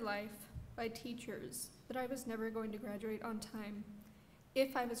most of my life by teachers that I was never going to graduate on time,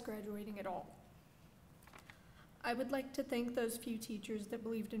 if I was graduating at all. I would like to thank those few teachers that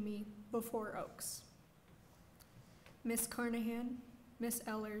believed in me before Oaks. Miss Carnahan, Miss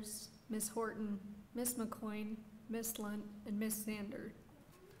Ellers, Miss Horton, Miss McCoyne, Miss Lunt, and Miss Zander.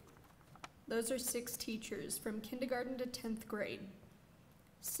 Those are 6 teachers from kindergarten to 10th grade.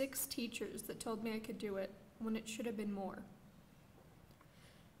 6 teachers that told me I could do it when it should have been more.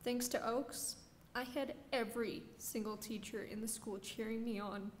 Thanks to Oaks, I had every single teacher in the school cheering me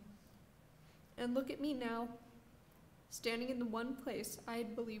on. And look at me now, standing in the one place I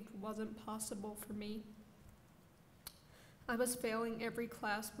had believed wasn't possible for me. I was failing every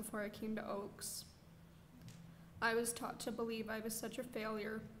class before I came to Oaks. I was taught to believe I was such a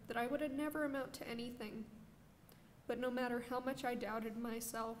failure that I would never amount to anything. But no matter how much I doubted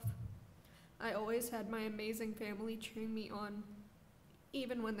myself, I always had my amazing family cheering me on,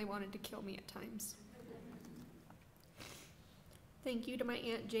 even when they wanted to kill me at times. Thank you to my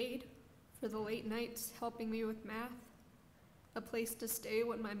Aunt Jade for the late nights helping me with math, a place to stay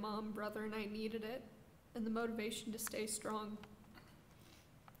when my mom, brother, and I needed it, and the motivation to stay strong.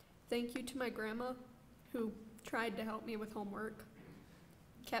 Thank you to my grandma, who tried to help me with homework,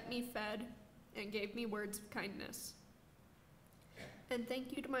 kept me fed, and gave me words of kindness. And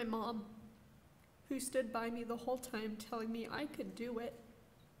thank you to my mom, who stood by me the whole time telling me I could do it.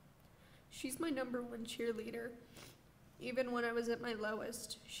 She's my #1 cheerleader. Even when I was at my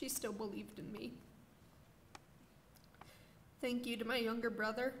lowest, she still believed in me. Thank you to my younger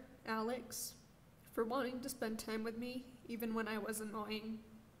brother, Alex, for wanting to spend time with me even when I was annoying.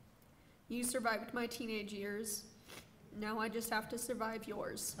 You survived my teenage years. Now I just have to survive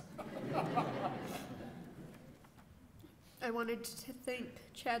yours. I wanted to thank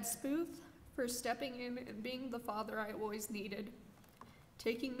Chad Spooth for stepping in and being the father I always needed,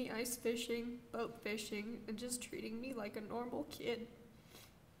 taking me ice fishing, boat fishing, and just treating me like a normal kid.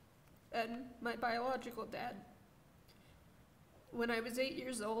 And my biological dad. When I was 8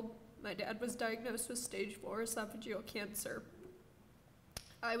 years old, my dad was diagnosed with stage 4 esophageal cancer.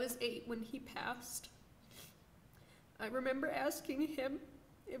 I was 8 when he passed. I remember asking him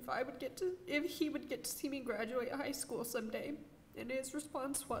if he would get to see me graduate high school someday, and his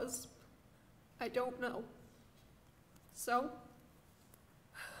response was, "I don't know." So,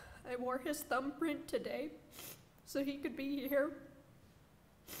 I wore his thumbprint today so he could be here.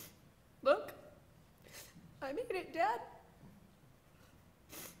 Look, I made it, Dad.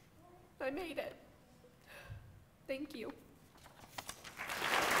 I made it. Thank you.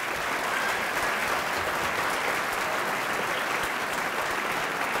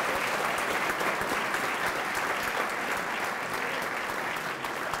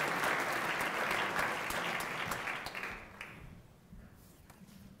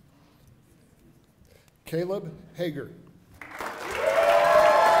 Caleb Hager.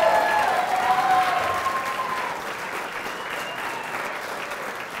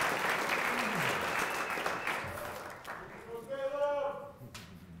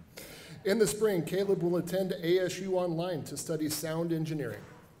 In the spring, Caleb will attend ASU Online to study sound engineering.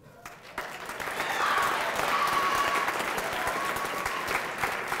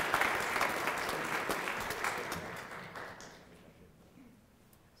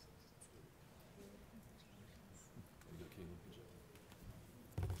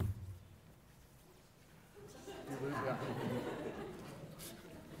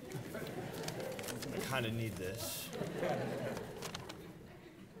 I kind of need this.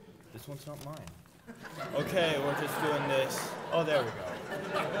 This one's not mine. Okay, we're just doing this. Oh, there we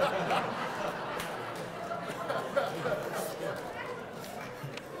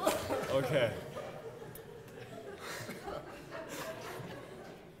go. Okay.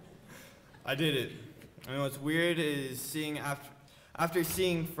 I did it. And what's weird is seeing after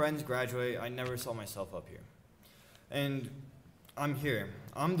seeing friends graduate, I never saw myself up here. And I'm here.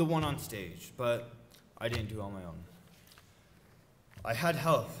 I'm the one on stage, but I didn't do it on my own. I had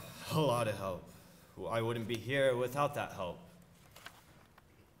help, a lot of help. I wouldn't be here without that help.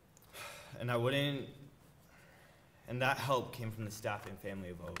 And that help came from the staff and family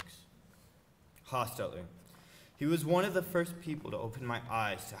of Oaks. Hostetler. He was one of the first people to open my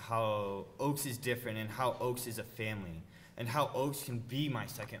eyes to how Oaks is different and how Oaks is a family and how Oaks can be my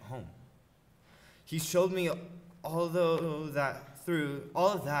second home. He showed me all of that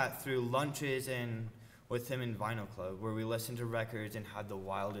through lunches and with him in Vinyl Club, where we listened to records and had the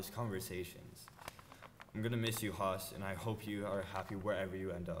wildest conversations. I'm gonna miss you, Haas, and I hope you are happy wherever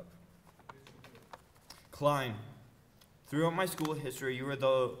you end up. Klein, throughout my school history, you were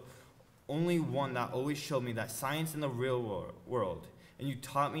the only one that always showed me that science in the real world, and you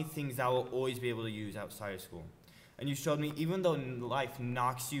taught me things that I will always be able to use outside of school. And you showed me, even though life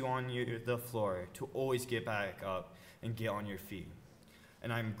knocks you on the floor, to always get back up and get on your feet.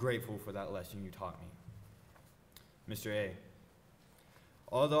 And I'm grateful for that lesson you taught me. Mr. A,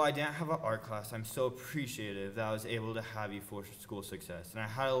 although I didn't have an art class, I'm so appreciative that I was able to have you for school success. And I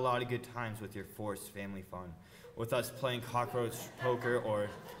had a lot of good times with your forced family fun, with us playing cockroach poker or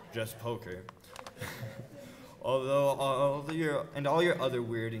just poker. Although all your other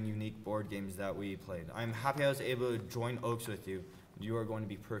weird and unique board games that we played, I'm happy I was able to join Oaks with you. You are going to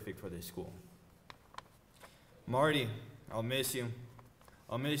be perfect for this school. Marty, I'll miss you.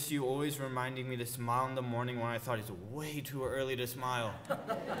 I'll miss you always reminding me to smile in the morning when I thought it's way too early to smile.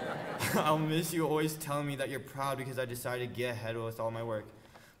 I'll miss you always telling me that you're proud because I decided to get ahead with all my work.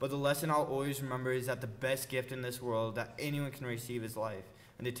 But the lesson I'll always remember is that the best gift in this world that anyone can receive is life,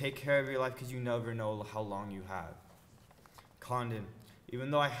 and to take care of your life because you never know how long you have. Condon,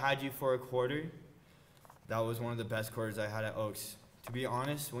 even though I had you for a quarter, that was one of the best quarters I had at Oaks. To be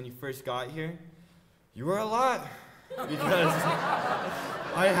honest, when you first got here, you were a lot. Because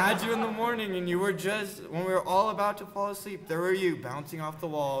I had you in the morning and you were just, when we were all about to fall asleep, there were you bouncing off the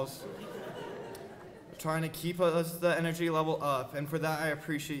walls, trying to keep us the energy level up. And for that, I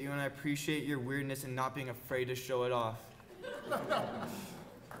appreciate you, and I appreciate your weirdness and not being afraid to show it off.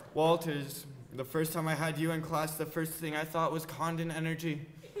 Walters, the first time I had you in class, the first thing I thought was Condon energy.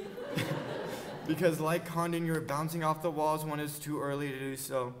 Because like Condon, you were bouncing off the walls when it's too early to do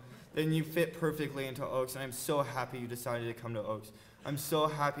so. Then you fit perfectly into Oaks, and I'm so happy you decided to come to Oaks. I'm so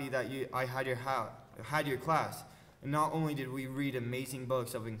happy that I had your class. And not only did we read amazing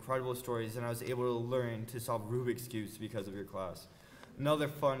books of incredible stories, and I was able to learn to solve Rubik's Cubes because of your class. Another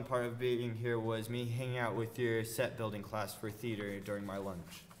fun part of being here was me hanging out with your set building class for theater during my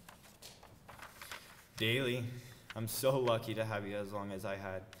lunch. Daily, I'm so lucky to have you as long as I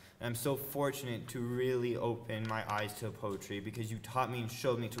had. And I'm so fortunate to really open my eyes to poetry because you taught me and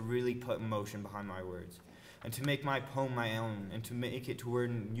showed me to really put emotion behind my words. And to make my poem my own, and to make it to where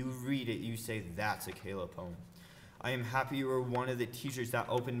you read it, you say, that's a Kayla poem. I am happy you were one of the teachers that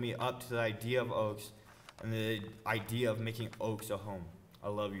opened me up to the idea of Oaks and the idea of making Oaks a home. I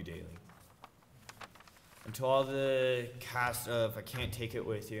love you daily. And to all the cast of I Can't Take It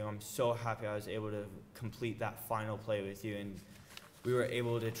With You, I'm so happy I was able to complete that final play with you, and we were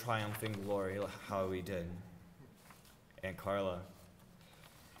able to triumph in glory how we did. And Carla,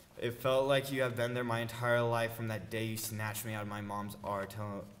 it felt like you have been there my entire life from that day you snatched me out of my mom's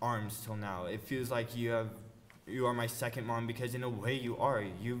arms till now. It feels like you are my second mom, because in a way you are.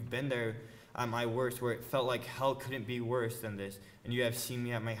 You've been there at my worst, where it felt like hell couldn't be worse than this, and you have seen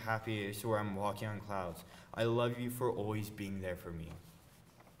me at my happiest, where I'm walking on clouds. I love you for always being there for me.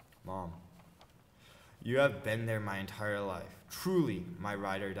 Mom, you have been there my entire life, truly my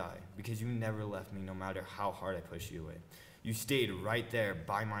ride or die, because you never left me no matter how hard I pushed you away. You stayed right there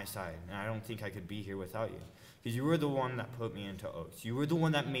by my side, and I don't think I could be here without you, because you were the one that put me into Oaks. You were the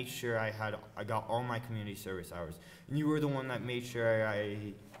one that made sure I got all my community service hours, and you were the one that made sure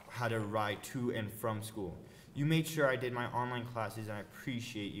I had a ride to and from school. You made sure I did my online classes, and I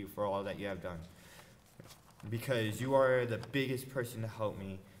appreciate you for all that you have done, because you are the biggest person to help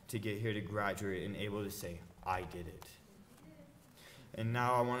me to get here to graduate and able to say, I did it. And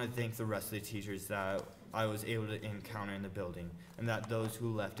now I want to thank the rest of the teachers that I was able to encounter in the building, and that those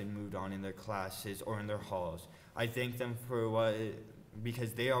who left and moved on in their classes or in their halls. I thank them for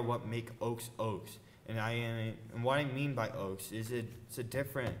because they are what make Oaks Oaks. And what I mean by Oaks is it's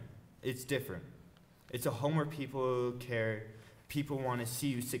different. It's a home where people care, people want to see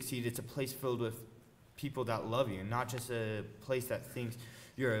you succeed. It's a place filled with people that love you, not just a place that thinks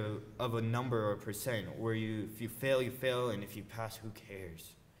you're of a number or a percent, where if you fail, you fail, and if you pass, who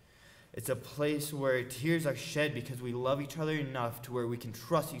cares? It's a place where tears are shed because we love each other enough to where we can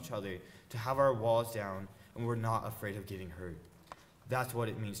trust each other to have our walls down, and we're not afraid of getting hurt. That's what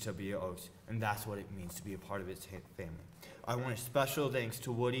it means to be at Oaks, and that's what it means to be a part of its family. I want a special thanks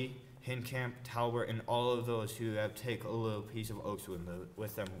to Woody, Hincamp, Talbert, and all of those who have taken a little piece of Oaks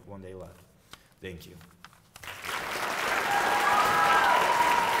with them when they left. Thank you.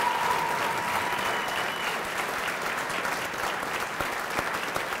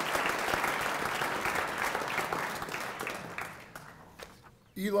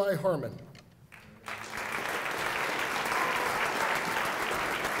 Eli Harmon.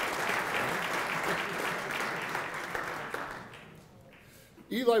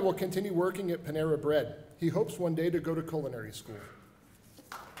 Eli will continue working at Panera Bread. He hopes one day to go to culinary school.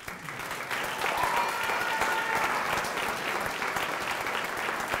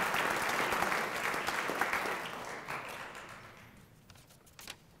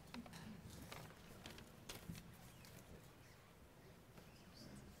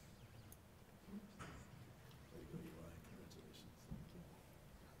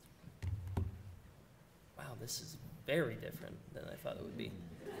 Wow, this is very different than I thought it would be.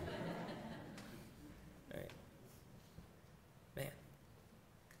 All right. Man,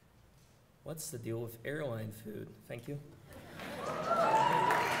 what's the deal with airline food? Thank you.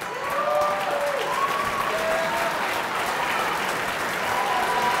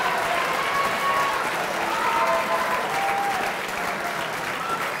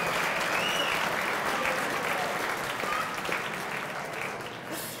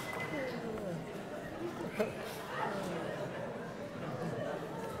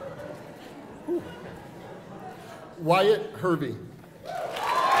 Wyatt Hervey.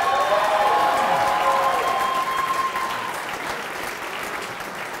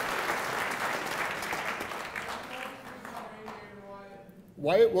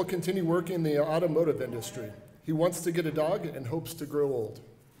 Wyatt will continue working in the automotive industry. He wants to get a dog and hopes to grow old.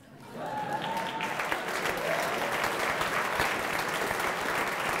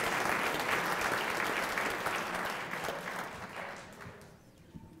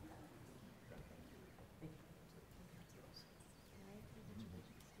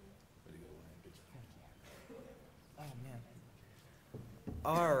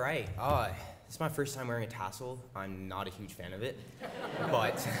 All right. This is my first time wearing a tassel. I'm not a huge fan of it,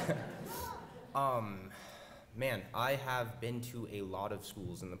 but man, I have been to a lot of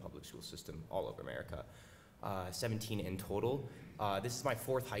schools in the public school system all over America, 17 in total. This is my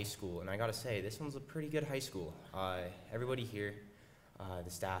 4th high school, and I gotta say, this one's a pretty good high school. Everybody here,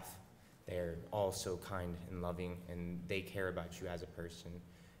 the staff, they're all so kind and loving, and they care about you as a person.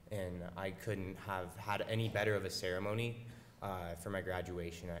 And I couldn't have had any better of a ceremony for my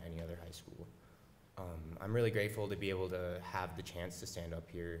graduation at any other high school. I'm really grateful to be able to have the chance to stand up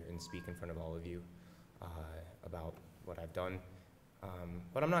here and speak in front of all of you about what I've done.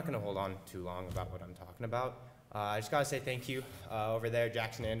 But I'm not going to hold on too long about what I'm talking about. I just got to say thank you over there,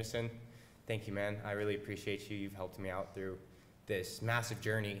 Jackson Anderson. Thank you, man. I really appreciate you. You've helped me out through this massive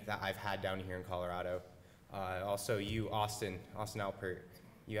journey that I've had down here in Colorado. Also you, Austin Alpert.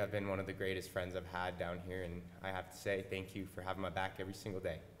 You have been one of the greatest friends I've had down here, and I have to say thank you for having my back every single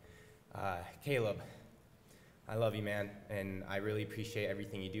day. Caleb, I love you, man, and I really appreciate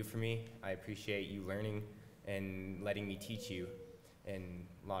everything you do for me. I appreciate you learning and letting me teach you in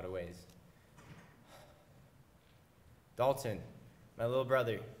a lot of ways. Dalton, my little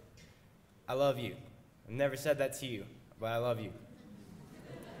brother, I love you. I've never said that to you, but I love you.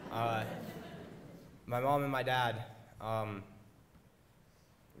 My mom and my dad,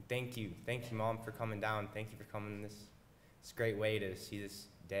 thank you, Mom, for coming down. Thank you for coming this great way to see this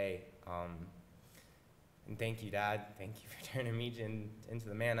day. And thank you, Dad. Thank you for turning me into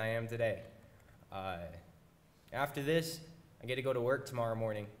the man I am today. After this, I get to go to work tomorrow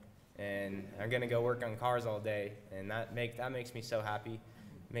morning, and I'm gonna go work on cars all day, and that makes me so happy.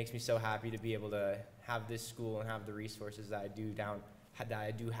 It makes me so happy to be able to have this school and have the resources that I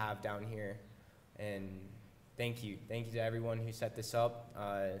do have down here. And thank you to everyone who set this up.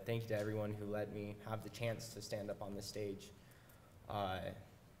 Thank you to everyone who let me have the chance to stand up on this stage.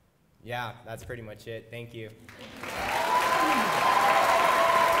 Yeah, that's pretty much it. Thank you.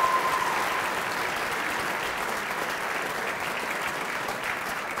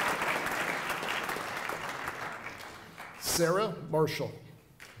 Sarah Marshall.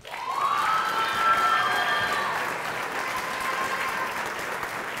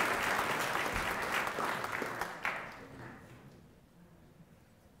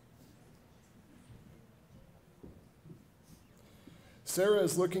 Sarah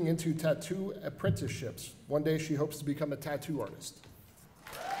is looking into tattoo apprenticeships. One day she hopes to become a tattoo artist.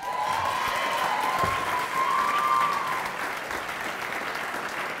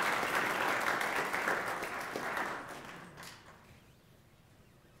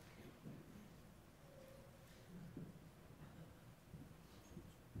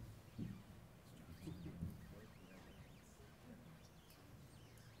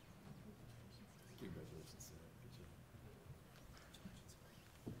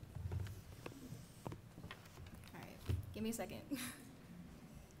 Give me a second.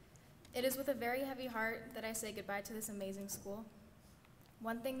 It is with a very heavy heart that I say goodbye to this amazing school.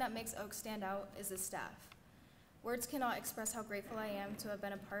 One thing that makes Oaks stand out is the staff. Words cannot express how grateful I am to have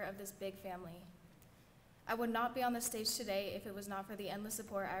been a part of this big family. I would not be on the stage today if it was not for the endless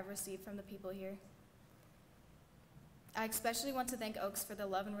support I have received from the people here. I especially want to thank Oaks for the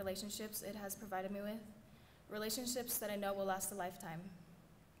love and relationships it has provided me with, relationships that I know will last a lifetime.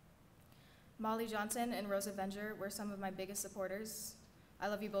 Molly Johnson and Rose Avenger were some of my biggest supporters. I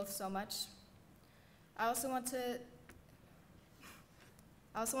love you both so much. I also want to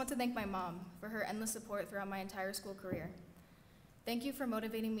thank my mom for her endless support throughout my entire school career. Thank you for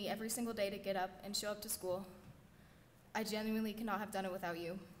motivating me every single day to get up and show up to school. I genuinely cannot have done it without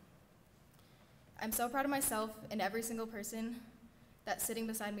you. I'm so proud of myself and every single person that's sitting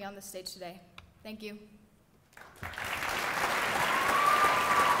beside me on the stage today. Thank you.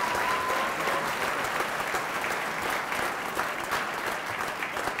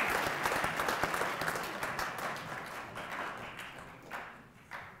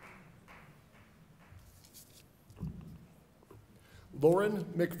 Lauren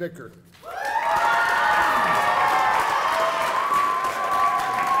McVicker.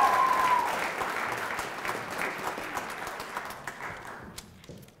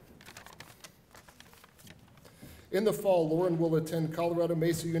 In the fall, Lauren will attend Colorado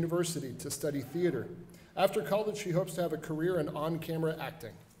Mesa University to study theater. After college, she hopes to have a career in on-camera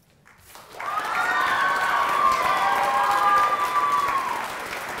acting.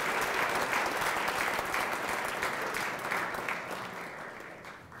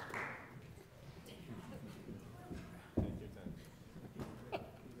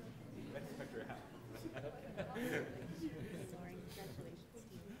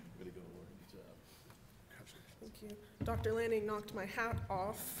 Dr. Lanning knocked my hat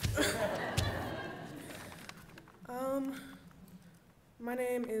off. My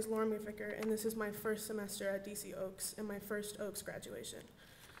name is Lauren McVicker, and this is my first semester at DC Oaks and my first Oaks graduation.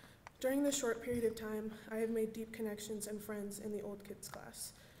 During this short period of time, I have made deep connections and friends in the Old Kids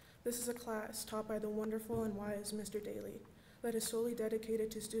class. This is a class taught by the wonderful and wise Mr. Daly that is solely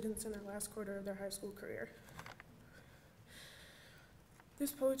dedicated to students in their last quarter of their high school career.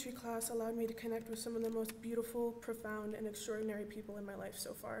 This poetry class allowed me to connect with some of the most beautiful, profound, and extraordinary people in my life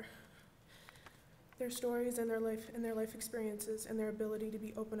so far. Their stories and their life experiences and their ability to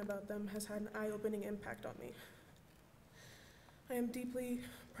be open about them has had an eye-opening impact on me. I am deeply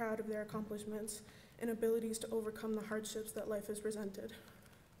proud of their accomplishments and abilities to overcome the hardships that life has presented.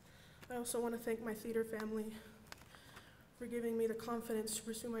 I also want to thank my theater family for giving me the confidence to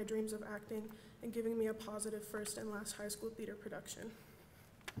pursue my dreams of acting and giving me a positive first and last high school theater production.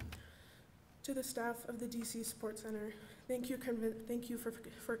 To the staff of the DC Support Center, thank you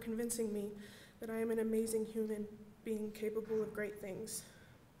for convincing me that I am an amazing human being capable of great things.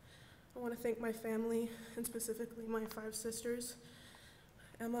 I want to thank my family, and specifically my 5 sisters,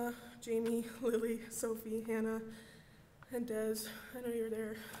 Emma, Jamie, Lily, Sophie, Hannah, and Des. I know you're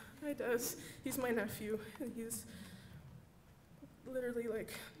there. Hi, Des. He's my nephew, and he's literally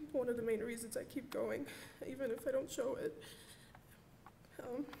like one of the main reasons I keep going, even if I don't show it.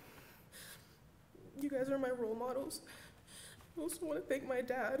 You guys are my role models. I also want to thank my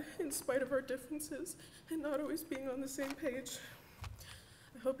dad, in spite of our differences and not always being on the same page.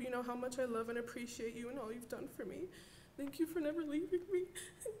 I hope you know how much I love and appreciate you and all you've done for me. Thank you for never leaving me,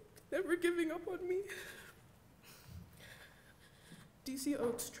 never giving up on me. DC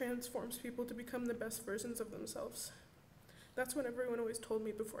Oaks transforms people to become the best versions of themselves. That's what everyone always told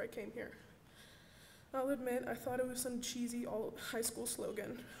me before I came here. I'll admit, I thought it was some cheesy high school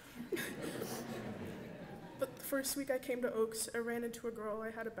slogan. But the first week I came to Oaks, I ran into a girl I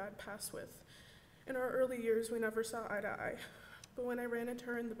had a bad past with. In our early years, we never saw eye to eye. But when I ran into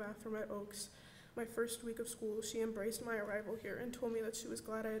her in the bathroom at Oaks, my first week of school, she embraced my arrival here and told me that she was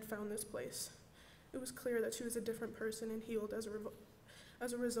glad I had found this place. It was clear that she was a different person and healed as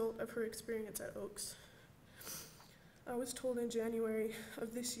a result of her experience at Oaks. I was told in January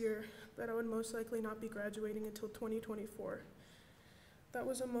of this year that I would most likely not be graduating until 2024. That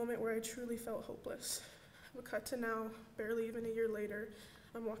was a moment where I truly felt hopeless. But cut to now, barely even a year later,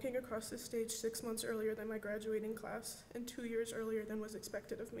 I'm walking across the stage 6 months earlier than my graduating class and 2 years earlier than was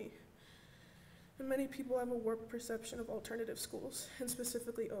expected of me. And many people have a warped perception of alternative schools, and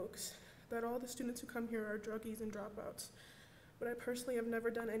specifically Oaks, that all the students who come here are druggies and dropouts. But I personally have never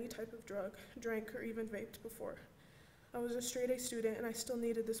done any type of drug, drank, or even vaped before. I was a straight A student, and I still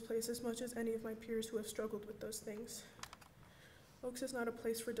needed this place as much as any of my peers who have struggled with those things. Oaks is not a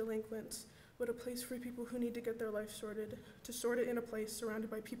place for delinquents, but a place for people who need to get their life sorted, to sort it in a place surrounded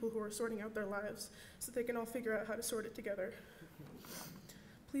by people who are sorting out their lives so they can all figure out how to sort it together.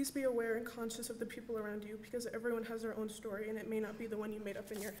 Please be aware and conscious of the people around you because everyone has their own story and it may not be the one you made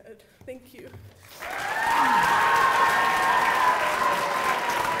up in your head. Thank you.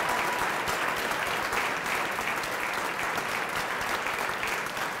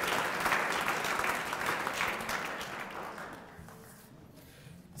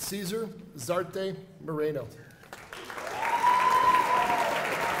 Cesar Zarte Moreno.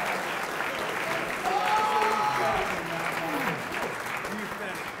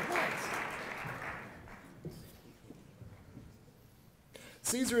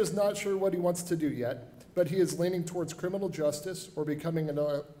 Cesar is not sure what he wants to do yet, but he is leaning towards criminal justice or becoming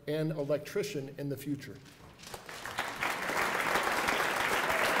an electrician in the future.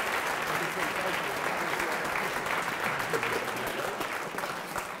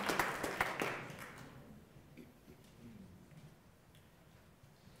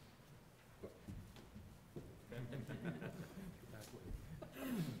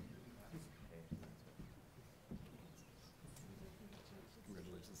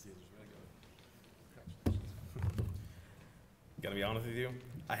 Gonna be honest with you,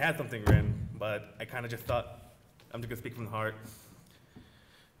 I had something written, but I kind of just thought, I'm just gonna speak from the heart.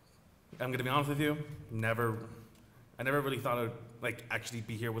 I'm gonna be honest with you, I never really thought I'd like actually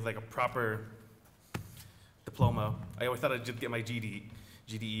be here with like a proper diploma. I always thought I'd just get my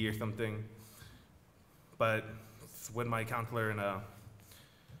GDE or something. But when my counselor in I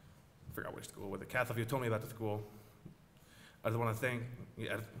forgot which school, with the Castleview told me about the school, I just want to think,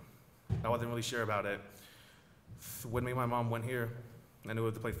 I wasn't really sure about it. When me and my mom went here, I knew it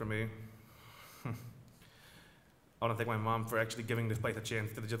was the place for me. I want to thank my mom for actually giving this place a chance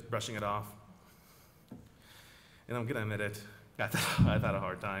instead of just brushing it off. And I'm gonna admit it, I've had a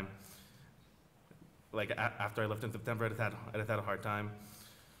hard time. Like after I left in September, I just had a hard time.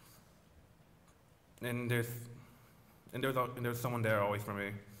 And there's someone there always for me.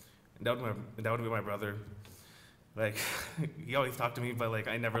 And that would be my brother. Like he always talked to me, but like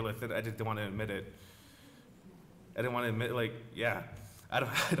I never listened. I just didn't want to admit it. I didn't want to admit, like, yeah, I don't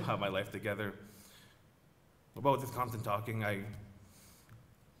have my life together. But with this constant talking, I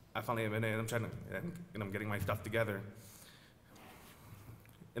finally admit it, and I'm getting my stuff together.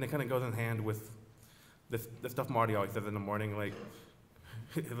 And it kind of goes in hand with the stuff Marty always says in the morning, like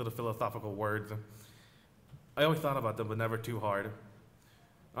his little philosophical words. I always thought about them, but never too hard.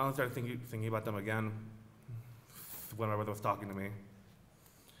 I only started thinking about them again when my brother was talking to me.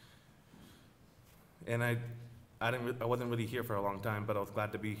 And I wasn't really here for a long time, but I was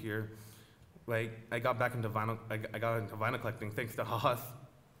glad to be here. Like I got into vinyl collecting thanks to Haas.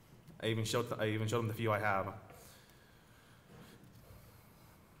 I even showed him the few I have.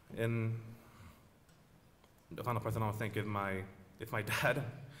 And the final person I want to thank is my dad.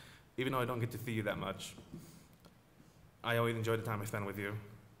 Even though I don't get to see you that much, I always enjoy the time I spend with you.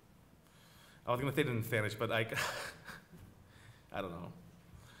 I was going to say it in Spanish, but I don't know.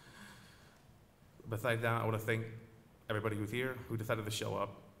 Besides that, I want to thank everybody who's here, who decided to show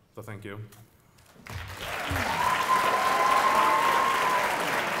up. So thank you.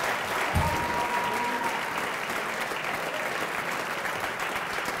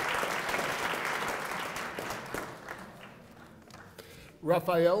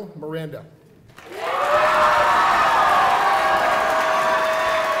 Rafael Miranda.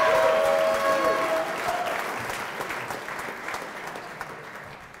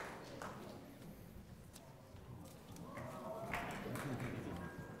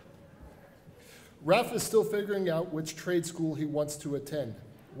 Raf is still figuring out which trade school he wants to attend.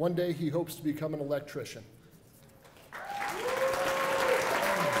 One day he hopes to become an electrician.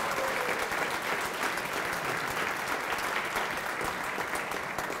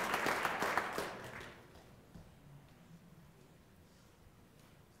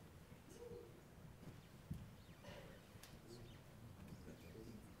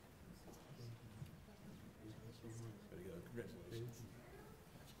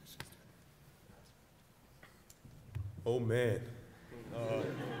 Oh man,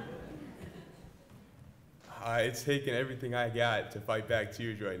 it's taking everything I got to fight back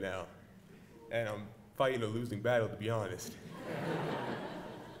tears right now, and I'm fighting a losing battle, to be honest.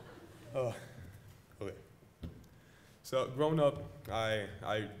 Okay. So growing up, I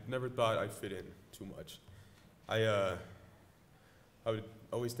never thought I'd fit in too much. I would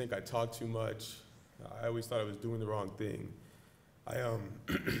always think I talked too much. I always thought I was doing the wrong thing.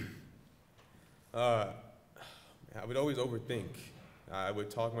 I would always overthink. I would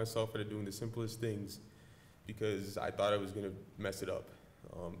talk myself into doing the simplest things because I thought I was gonna mess it up.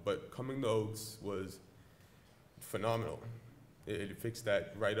 But coming to Oaks was phenomenal. It fixed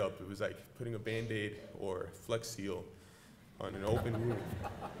that right up. It was like putting a Band-Aid or Flex Seal on an open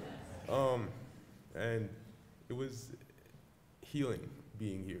wound. And it was healing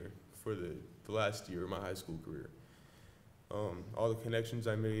being here for the last year of my high school career. All the connections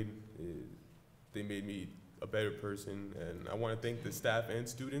I made, they made me a better person, and I want to thank the staff and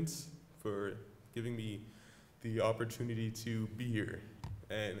students for giving me the opportunity to be here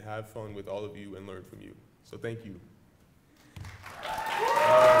and have fun with all of you and learn from you. So thank you.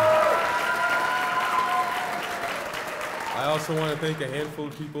 I also want to thank a handful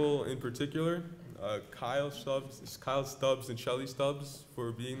of people in particular, Kyle Stubbs and Shelly Stubbs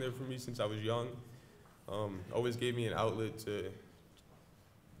for being there for me since I was young. Always gave me an outlet to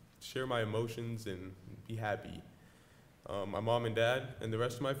share my emotions and be happy. My mom and dad and the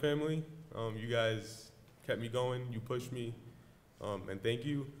rest of my family, you guys kept me going, you pushed me, and thank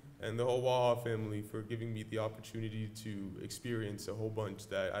you. And the whole Waha family for giving me the opportunity to experience a whole bunch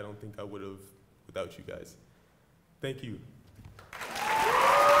that I don't think I would have without you guys. Thank you.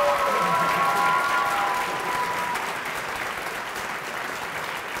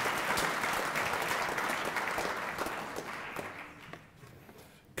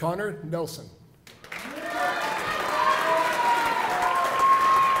 Connor Nelson.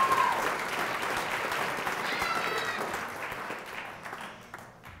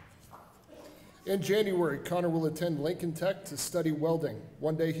 In January, Connor will attend Lincoln Tech to study welding.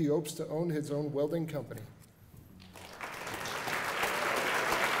 One day he hopes to own his own welding company.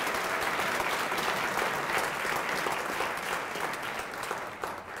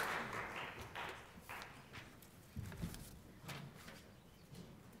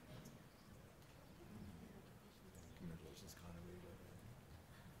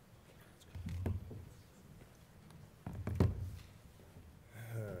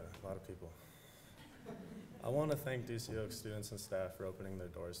 I want to thank DC Oaks students and staff for opening their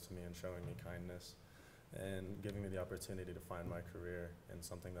doors to me and showing me kindness and giving me the opportunity to find my career in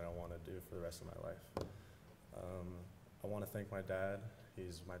something that I want to do for the rest of my life. I want to thank my dad.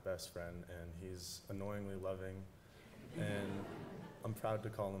 He's my best friend and he's annoyingly loving, and I'm proud to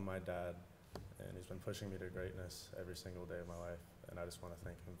call him my dad, and he's been pushing me to greatness every single day of my life, and I just want to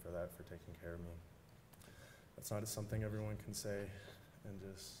thank him for that, for taking care of me. That's not something everyone can say, and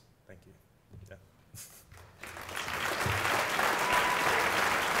just thank you. Yeah.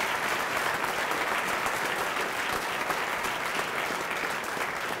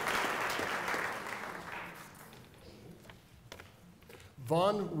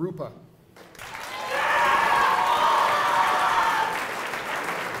 Vaughn Rupa.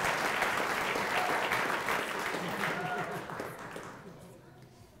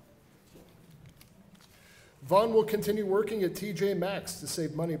 Vaughn will continue working at TJ Maxx to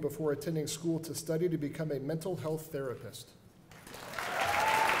save money before attending school to study to become a mental health therapist.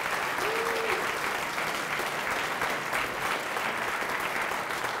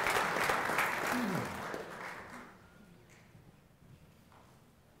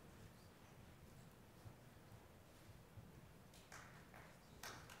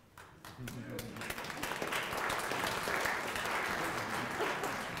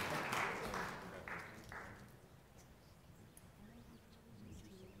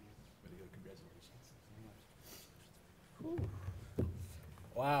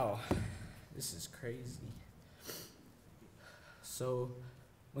 Wow, this is crazy. So,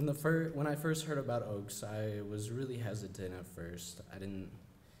 when I first heard about Oaks, I was really hesitant at first. I didn't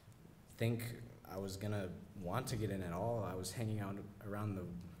think I was gonna want to get in at all. I was hanging out around the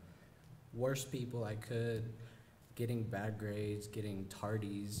worst people I could, getting bad grades, getting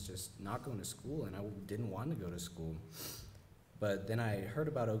tardies, just not going to school, and I didn't want to go to school. But then I heard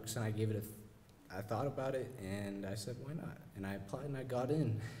about Oaks and I thought about it and I said, why not? And I applied and I got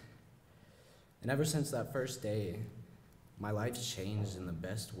in. And ever since that first day, my life's changed in the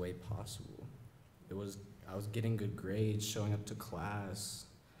best way possible. I was getting good grades, showing up to class,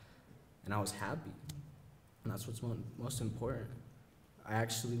 and I was happy. And that's what's most important. I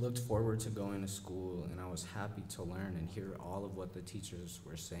actually looked forward to going to school, and I was happy to learn and hear all of what the teachers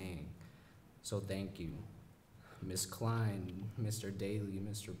were saying. So thank you. Miss Klein, Mr. Daly,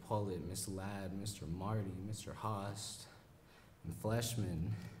 Mr. Pullett, Miss Ladd, Mr. Marty, Mr. Haast, and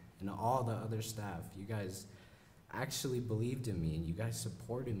Fleshman, and all the other staff. You guys actually believed in me, and you guys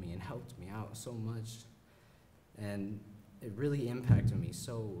supported me and helped me out so much. And it really impacted me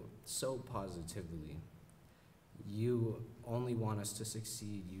so positively. You only want us to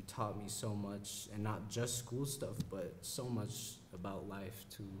succeed. You taught me so much, and not just school stuff, but so much about life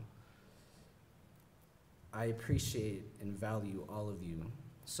too. I appreciate and value all of you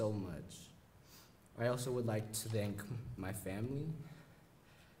so much. I also would like to thank my family,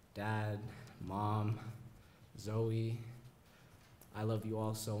 Dad, Mom, Zoe. I love you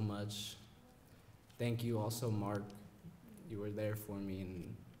all so much. Thank you also, Mark. You were there for me,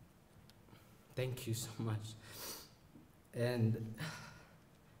 and thank you so much. And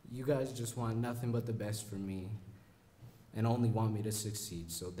you guys just want nothing but the best for me and only want me to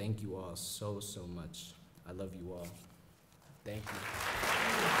succeed. So thank you all so much. I love you all. Thank you.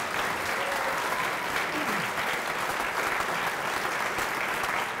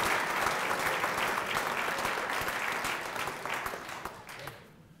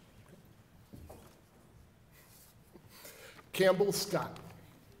 Campbell Scott.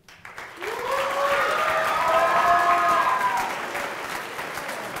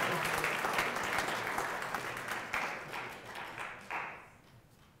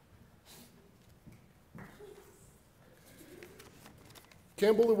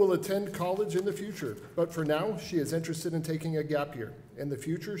 Campbell will attend college in the future, but for now, she is interested in taking a gap year. In the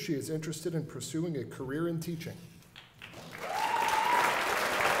future, she is interested in pursuing a career in teaching.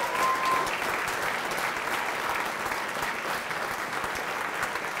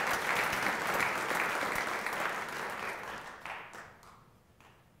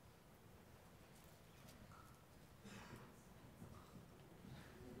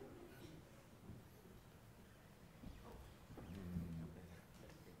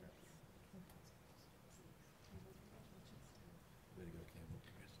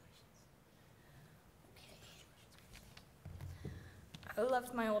 I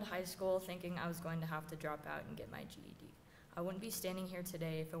left my old high school thinking I was going to have to drop out and get my GED. I wouldn't be standing here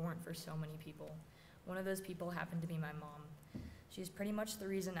today if it weren't for so many people. One of those people happened to be my mom. She's pretty much the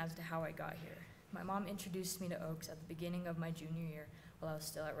reason as to how I got here. My mom introduced me to Oaks at the beginning of my junior year while I was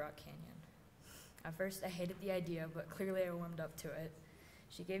still at Rock Canyon. At first I hated the idea, but clearly I warmed up to it.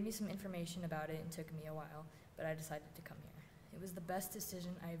 She gave me some information about it and took me a while, but I decided to come here. It was the best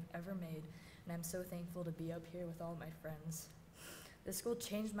decision I've ever made, and I'm so thankful to be up here with all my friends. This school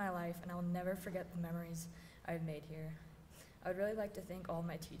changed my life, and I'll never forget the memories I've made here. I would really like to thank all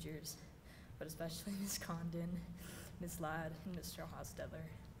my teachers, but especially Ms. Condon, Ms. Ladd, and Mr. Hostetler.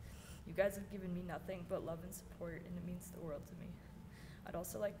 You guys have given me nothing but love and support, and it means the world to me. I'd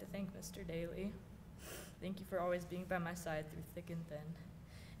also like to thank Mr. Daly. Thank you for always being by my side through thick and thin.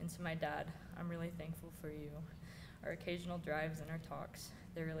 And to my dad, I'm really thankful for you. Our occasional drives and our talks,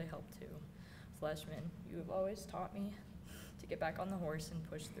 they really help too. Fleshman, you have always taught me to get back on the horse and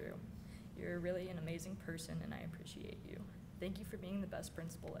push through. You're really an amazing person, and I appreciate you. Thank you for being the best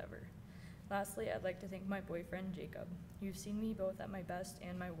principal ever. Lastly, I'd like to thank my boyfriend, Jacob. You've seen me both at my best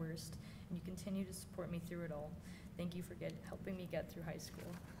and my worst, and you continue to support me through it all. Thank you for helping me get through high school.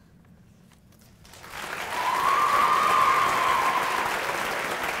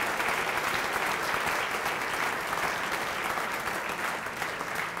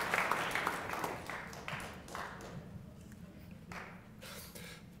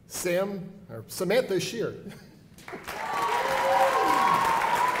 Samantha Shear.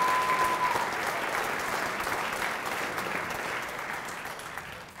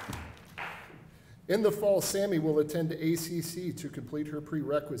 In the fall, Sammy will attend ACC to complete her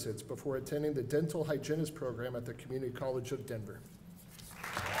prerequisites before attending the dental hygienist program at the Community College of Denver.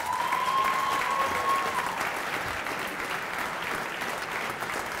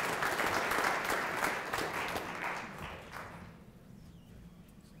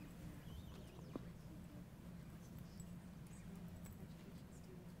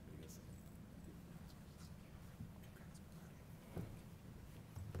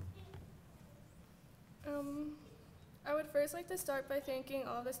 I would first like to start by thanking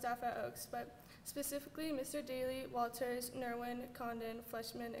all the staff at Oaks, but specifically Mr. Daly, Walters, Nerwin, Condon,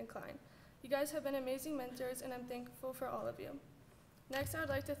 Fleshman, and Klein. You guys have been amazing mentors, and I'm thankful for all of you. Next, I would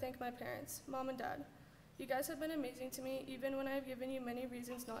like to thank my parents, Mom and Dad. You guys have been amazing to me, even when I have given you many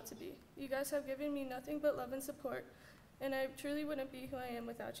reasons not to be. You guys have given me nothing but love and support, and I truly wouldn't be who I am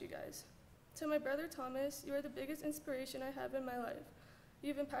without you guys. To my brother Thomas, you are the biggest inspiration I have in my life.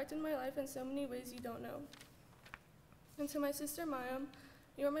 You've impacted my life in so many ways you don't know. And to my sister Mayam,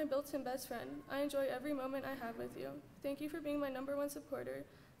 you are my built-in best friend. I enjoy every moment I have with you. Thank you for being my #1 supporter,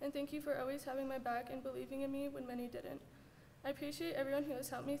 and thank you for always having my back and believing in me when many didn't. I appreciate everyone who has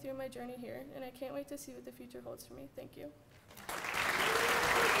helped me through my journey here, and I can't wait to see what the future holds for me. Thank you.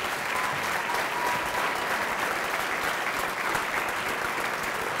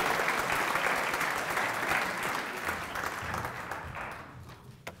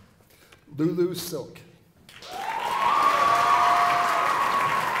 Lulu Silk.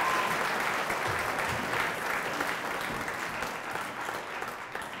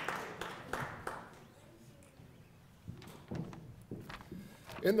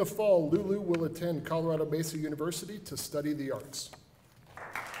 In the fall, Lulu will attend Colorado Mesa University to study the arts.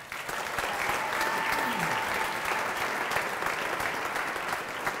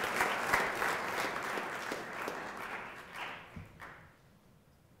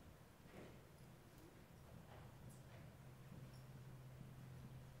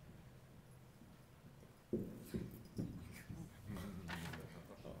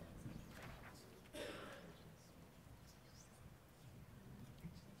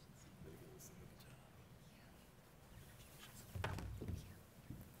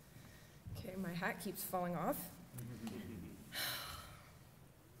 Okay, my hat keeps falling off.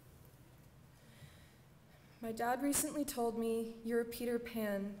 My dad recently told me, "You're a Peter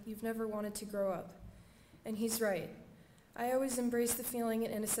Pan, you've never wanted to grow up." And he's right. I always embraced the feeling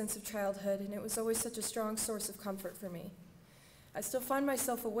and innocence of childhood, and it was always such a strong source of comfort for me. I still find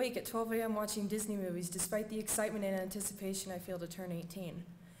myself awake at 12 a.m. watching Disney movies, despite the excitement and anticipation I feel to turn 18.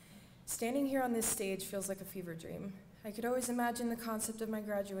 Standing here on this stage feels like a fever dream. I could always imagine the concept of my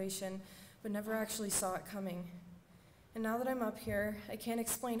graduation, but never actually saw it coming. And now that I'm up here, I can't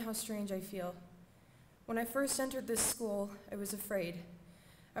explain how strange I feel. When I first entered this school, I was afraid.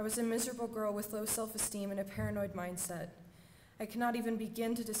 I was a miserable girl with low self-esteem and a paranoid mindset. I cannot even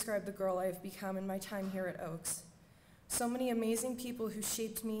begin to describe the girl I have become in my time here at Oaks. So many amazing people who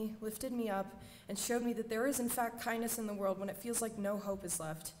shaped me, lifted me up, and showed me that there is in fact kindness in the world when it feels like no hope is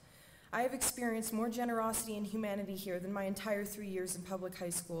left. I have experienced more generosity and humanity here than my entire 3 years in public high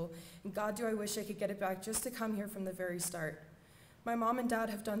school, and God, do I wish I could get it back just to come here from the very start. My mom and dad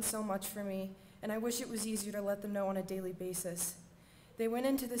have done so much for me, and I wish it was easier to let them know on a daily basis. They went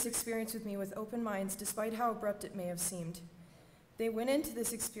into this experience with me with open minds, despite how abrupt it may have seemed. They went into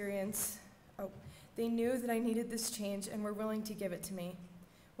this experience, they knew that I needed this change and were willing to give it to me.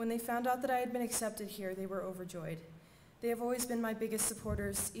 When they found out that I had been accepted here, they were overjoyed. They have always been my biggest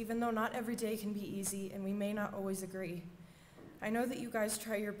supporters, even though not every day can be easy and we may not always agree. I know that you guys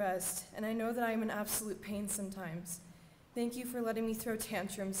try your best, and I know that I am an absolute pain sometimes. Thank you for letting me throw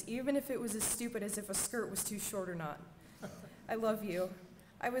tantrums, even if it was as stupid as if a skirt was too short or not. I love you.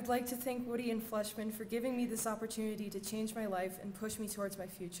 I would like to thank Woody and Fleshman for giving me this opportunity to change my life and push me towards my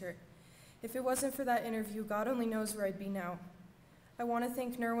future. If it wasn't for that interview, God only knows where I'd be now. I want to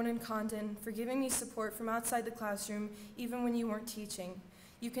thank Nerwin and Condon for giving me support from outside the classroom, even when you weren't teaching.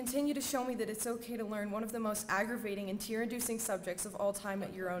 You continue to show me that it's okay to learn one of the most aggravating and tear-inducing subjects of all time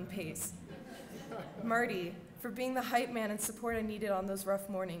at your own pace. Marty, for being the hype man and support I needed on those rough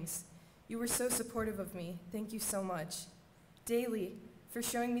mornings. You were so supportive of me. Thank you so much. Daly, for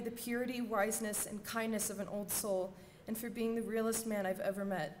showing me the purity, wiseness, and kindness of an old soul, and for being the realest man I've ever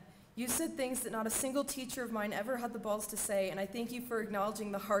met. You said things that not a single teacher of mine ever had the balls to say, and I thank you for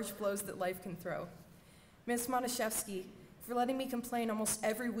acknowledging the harsh blows that life can throw. Ms. Monashevsky, for letting me complain almost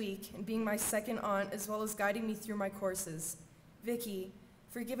every week and being my second aunt as well as guiding me through my courses. Vicky,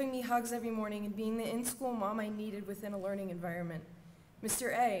 for giving me hugs every morning and being the in-school mom I needed within a learning environment.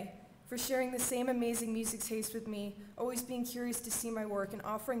 Mr. A, for sharing the same amazing music taste with me, always being curious to see my work and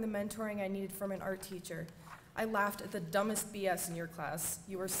offering the mentoring I needed from an art teacher. I laughed at the dumbest BS in your class.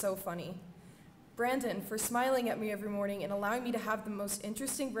 You were so funny. Brandon, for smiling at me every morning and allowing me to have the most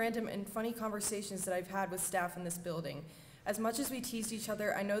interesting, random, and funny conversations that I've had with staff in this building. As much as we teased each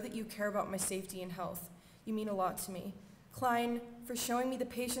other, I know that you care about my safety and health. You mean a lot to me. Klein, for showing me the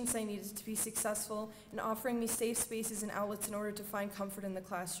patience I needed to be successful and offering me safe spaces and outlets in order to find comfort in the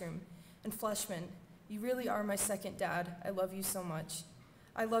classroom. And Fleshman, you really are my second dad. I love you so much.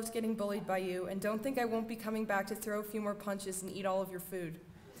 I loved getting bullied by you, and don't think I won't be coming back to throw a few more punches and eat all of your food.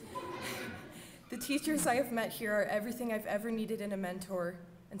 The teachers I have met here are everything I've ever needed in a mentor,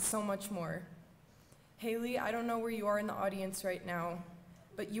 and so much more. Haley, I don't know where you are in the audience right now,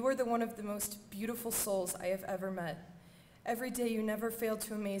 but you are one of the most beautiful souls I have ever met. Every day you never fail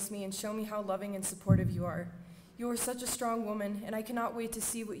to amaze me and show me how loving and supportive you are. You are such a strong woman, and I cannot wait to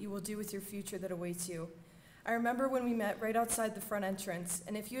see what you will do with your future that awaits you. I remember when we met right outside the front entrance,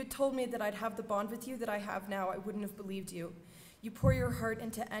 and if you had told me that I'd have the bond with you that I have now, I wouldn't have believed you. You pour your heart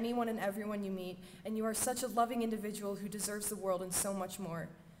into anyone and everyone you meet, and you are such a loving individual who deserves the world and so much more.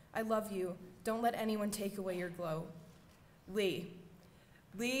 I love you. Don't let anyone take away your glow. Lee.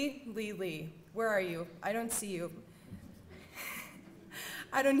 Lee, where are you? I don't see you.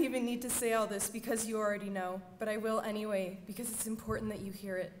 I don't even need to say all this because you already know, but I will anyway because it's important that you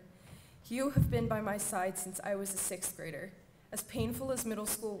hear it. You have been by my side since I was a 6th grader. As painful as middle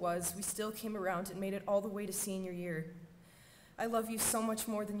school was, we still came around and made it all the way to senior year. I love you so much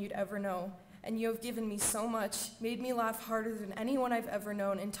more than you'd ever know, and you have given me so much, made me laugh harder than anyone I've ever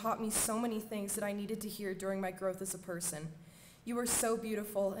known, and taught me so many things that I needed to hear during my growth as a person. You are so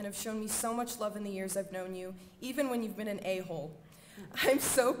beautiful and have shown me so much love in the years I've known you, even when you've been an a-hole. I'm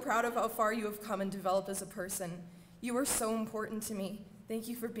so proud of how far you have come and developed as a person. You are so important to me. Thank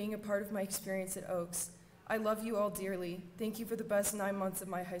you for being a part of my experience at Oaks. I love you all dearly. Thank you for the best 9 months of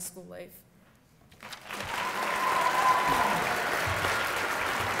my high school life.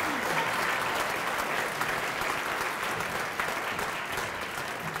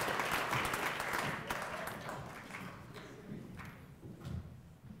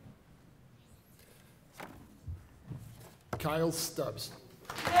 Kyle Stubbs.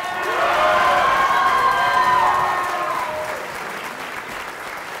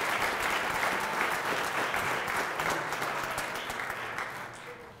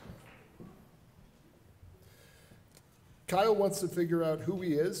 Kyle wants to figure out who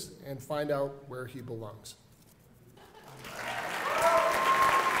he is and find out where he belongs.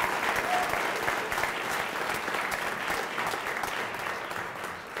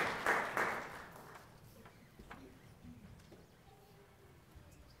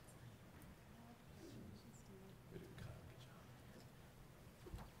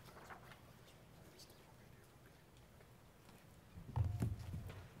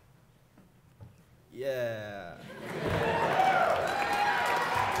 Yeah.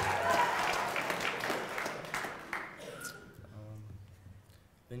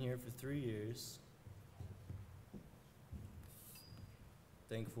 Been here for 3 years.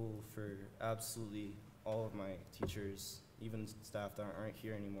 Thankful for absolutely all of my teachers, even staff that aren't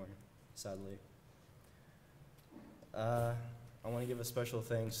here anymore, sadly. I want to give a special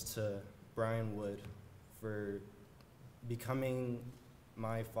thanks to Brian Wood for becoming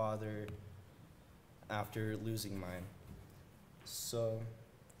my father after losing mine. So,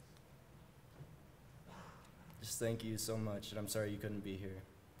 just thank you so much, and I'm sorry you couldn't be here.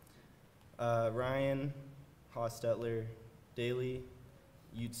 Ryan, Hostetler, Daly,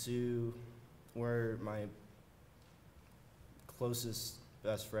 you two were my closest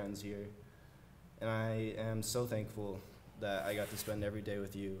best friends here, and I am so thankful that I got to spend every day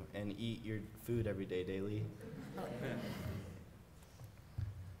with you and eat your food every day, Daly.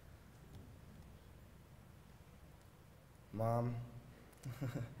 Mom,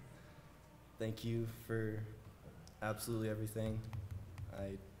 thank you for absolutely everything.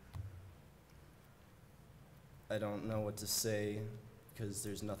 I don't know what to say because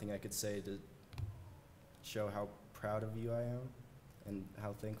there's nothing I could say to show how proud of you I am and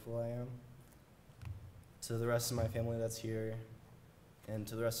how thankful I am. To the rest of my family that's here and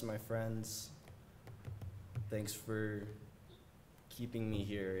to the rest of my friends, thanks for keeping me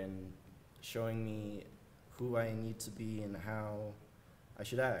here and showing me who I need to be and how I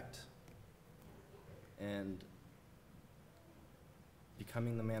should act, and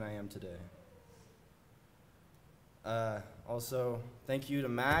becoming the man I am today. Also, thank you to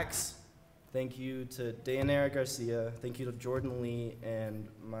Max Thank you to Dayanara Garcia. Thank you to Jordan Lee and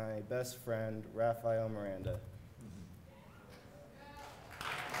my best friend, Rafael Miranda.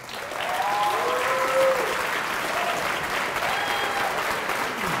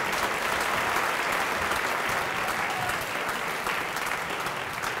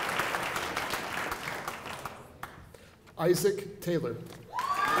 Isaac Taylor.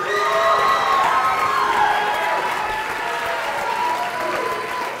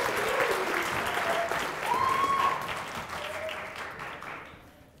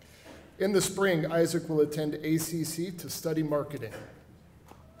 In the spring, Isaac will attend ACC to study marketing.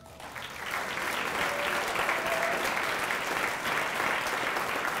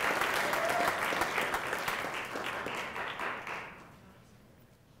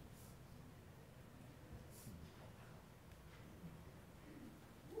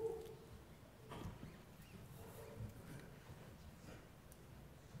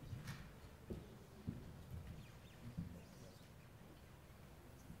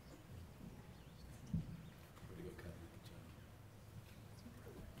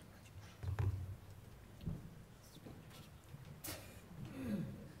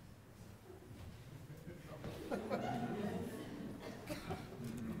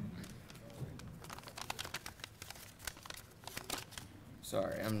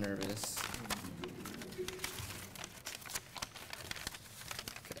 Sorry, I'm nervous.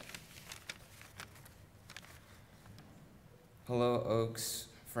 Okay. Hello, Oaks,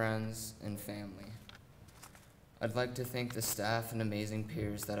 friends, and family. I'd like to thank the staff and amazing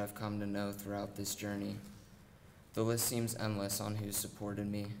peers that I've come to know throughout this journey. The list seems endless on who's supported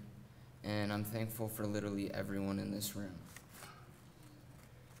me, and I'm thankful for literally everyone in this room.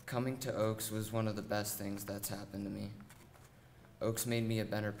 Coming to Oaks was one of the best things that's happened to me. Oaks made me a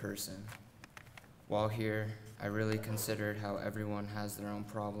better person. While here, I really considered how everyone has their own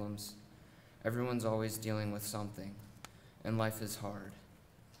problems. Everyone's always dealing with something, and life is hard.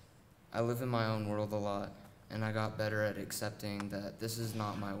 I live in my own world a lot, and I got better at accepting that this is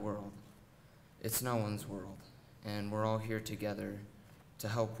not my world. It's no one's world, and we're all here together to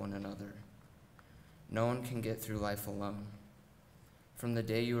help one another. No one can get through life alone. From the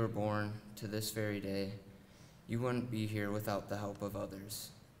day you were born to this very day, you wouldn't be here without the help of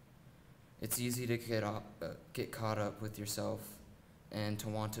others. It's easy to get caught up with yourself and to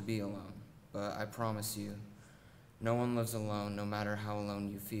want to be alone, but I promise you, no one lives alone no matter how alone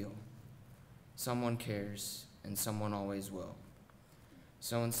you feel. Someone cares, and someone always will.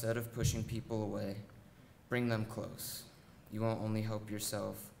 So instead of pushing people away, bring them close. You won't only help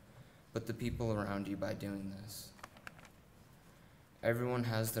yourself, but the people around you by doing this. Everyone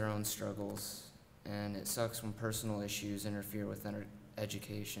has their own struggles, and it sucks when personal issues interfere with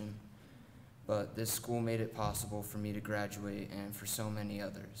education. But this school made it possible for me to graduate and for so many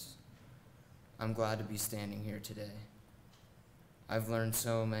others. I'm glad to be standing here today. I've learned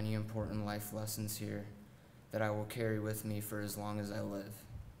so many important life lessons here that I will carry with me for as long as I live.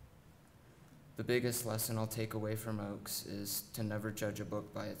 The biggest lesson I'll take away from Oaks is to never judge a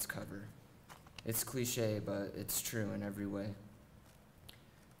book by its cover. It's cliche, but it's true in every way.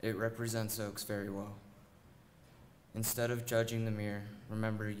 It represents Oaks very well. Instead of judging the mirror,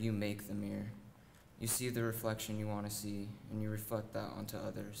 remember you make the mirror. You see the reflection you want to see, and you reflect that onto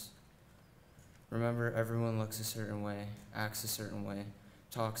others. Remember, everyone looks a certain way, acts a certain way,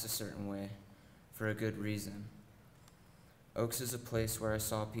 talks a certain way, for a good reason. Oaks is a place where I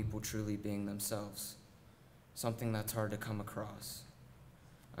saw people truly being themselves, something that's hard to come across.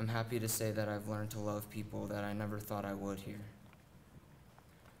 I'm happy to say that I've learned to love people that I never thought I would here.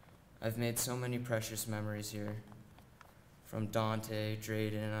 I've made so many precious memories here, from Dante,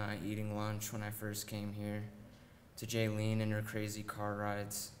 Drayden, and I eating lunch when I first came here, to Jaylene and her crazy car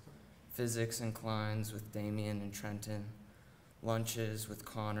rides, physics and Kleins with Damien and Trenton, lunches with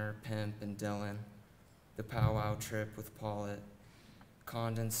Connor, Pimp, and Dylan, the powwow trip with Paulette,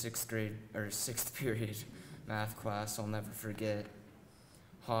 Condon's sixth period math class I'll never forget,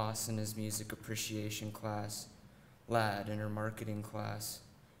 Haas in his music appreciation class, Ladd in her marketing class,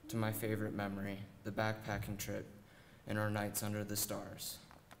 to my favorite memory, the backpacking trip and our nights under the stars.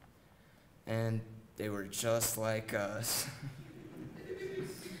 And they were just like us.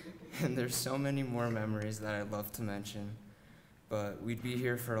 And there's so many more memories that I'd love to mention, but we'd be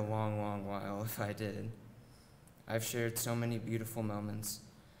here for a long, long while if I did. I've shared so many beautiful moments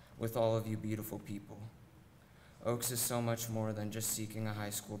with all of you beautiful people. Oaks is so much more than just seeking a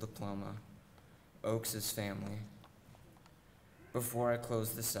high school diploma. Oaks is family. Before I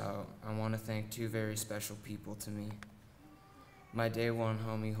close this out, I want to thank two very special people to me. My day one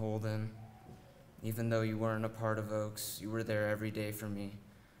homie, Holden. Even though you weren't a part of Oaks, you were there every day for me.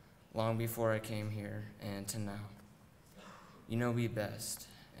 long before I came here and to now. You know me best,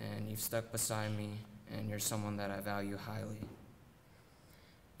 and you've stuck beside me, and you're someone that I value highly.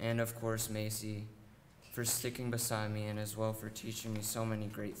 And of course, Macy, for sticking beside me and as well for teaching me so many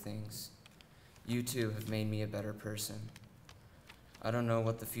great things. You too have made me a better person. I don't know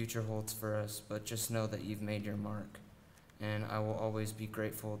what the future holds for us, but just know that you've made your mark, and I will always be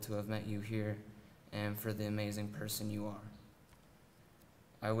grateful to have met you here and for the amazing person you are.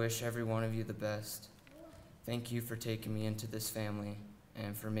 I wish every one of you the best. Thank you for taking me into this family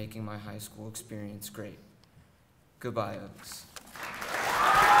and for making my high school experience great. Goodbye, Oaks.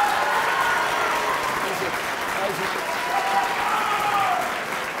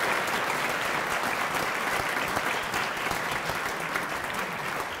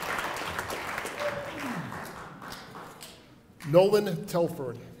 Nolan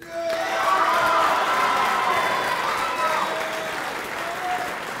Telford.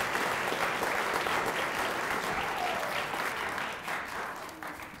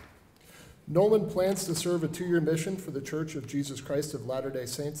 Nolan plans to serve a 2-year mission for the Church of Jesus Christ of Latter-day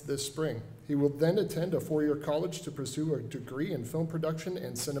Saints this spring. He will then attend a 4-year college to pursue a degree in film production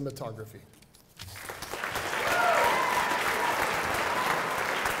and cinematography.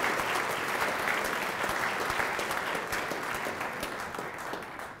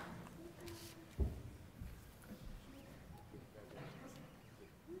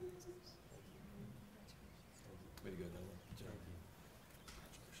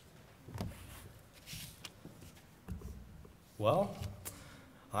 Well,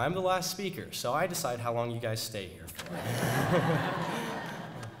 I'm the last speaker, so I decide how long you guys stay here for.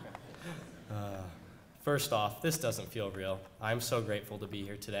 First off, this doesn't feel real. I'm so grateful to be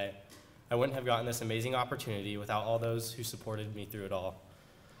here today. I wouldn't have gotten this amazing opportunity without all those who supported me through it all.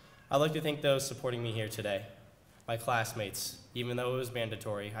 I'd like to thank those supporting me here today. My classmates, even though it was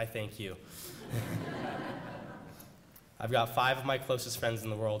mandatory, I thank you. I've got 5 of my closest friends in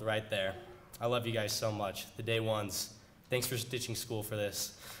the world right there. I love you guys so much, the day ones. Thanks for ditching school for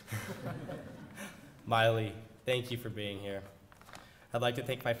this. Miley, thank you for being here. I'd like to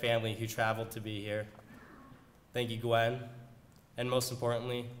thank my family who traveled to be here. Thank you, Gwen. And most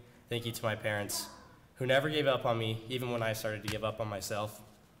importantly, thank you to my parents, who never gave up on me, even when I started to give up on myself.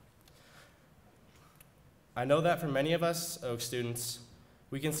 I know that for many of us, Oak students,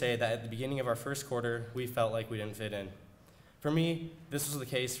 we can say that at the beginning of our first quarter, we felt like we didn't fit in. For me, this was the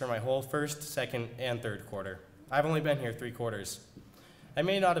case for my whole first, second, and third quarter. I've only been here 3 quarters. I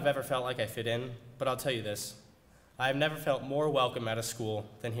may not have ever felt like I fit in, but I'll tell you this. I have never felt more welcome at a school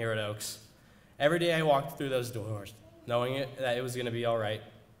than here at Oaks. Every day I walked through those doors, knowing that it was going to be all right.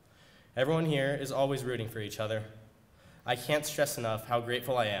 Everyone here is always rooting for each other. I can't stress enough how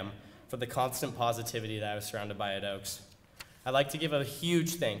grateful I am for the constant positivity that I was surrounded by at Oaks. I'd like to give a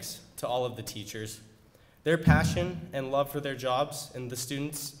huge thanks to all of the teachers. Their passion and love for their jobs and the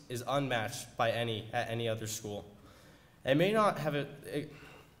students is unmatched by at any other school. I may not have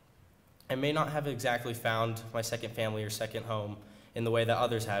exactly found my second family or second home in the way that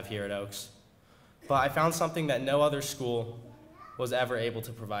others have here at Oaks, but I found something that no other school was ever able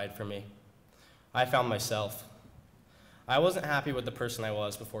to provide for me. I found myself. I wasn't happy with the person I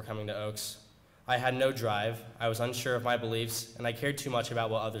was before coming to Oaks. I had no drive, I was unsure of my beliefs, and I cared too much about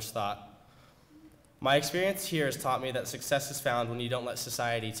what others thought. My experience here has taught me that success is found when you don't let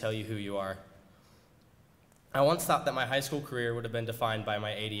society tell you who you are. I once thought that my high school career would have been defined by my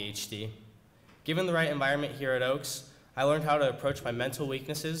ADHD. Given the right environment here at Oaks, I learned how to approach my mental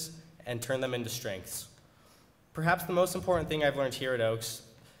weaknesses and turn them into strengths. Perhaps the most important thing I've learned here at Oaks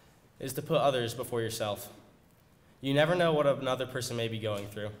is to put others before yourself. You never know what another person may be going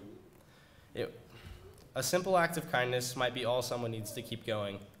through. A simple act of kindness might be all someone needs to keep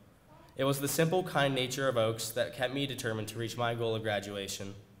going. It was the simple, kind nature of Oaks that kept me determined to reach my goal of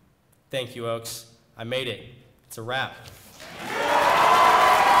graduation. Thank you, Oaks. I made it. It's a wrap.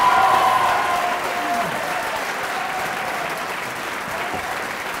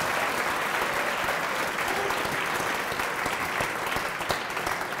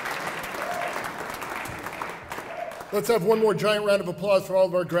 Let's have one more giant round of applause for all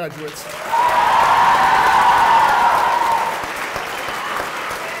of our graduates.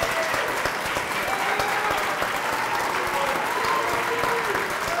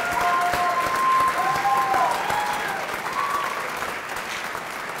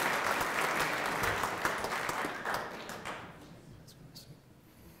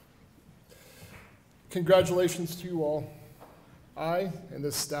 Congratulations to you all. I and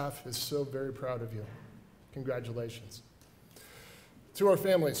this staff is so very proud of you. Congratulations. To our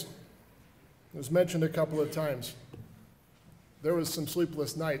families, it was mentioned a couple of times. There was some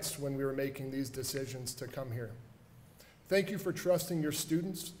sleepless nights when we were making these decisions to come here. Thank you for trusting your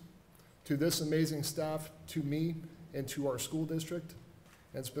students, to this amazing staff, to me, and to our school district,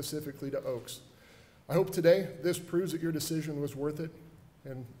 and specifically to Oaks. I hope today this proves that your decision was worth it,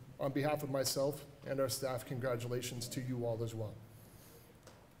 and on behalf of myself and our staff, congratulations to you all as well.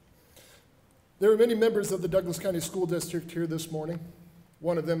 There are many members of the Douglas County School District here this morning.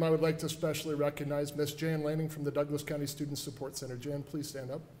 One of them I would like to especially recognize, Miss Jan Lanning from the Douglas County Student Support Center. Jan, please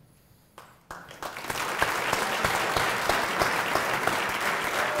stand up.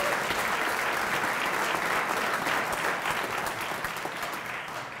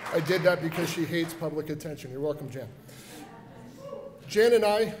 I did that because she hates public attention. You're welcome, Jan. Jan and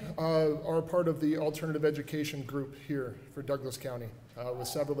I are part of the alternative education group here for Douglas County with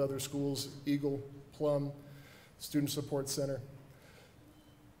several other schools, Eagle, Plum, Student Support Center,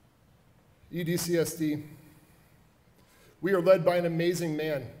 EDCSD. We are led by an amazing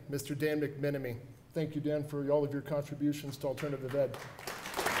man, Mr. Dan McMenemy. Thank you, Dan, for all of your contributions to alternative ed.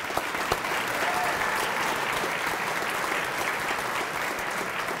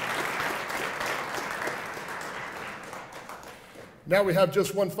 Now we have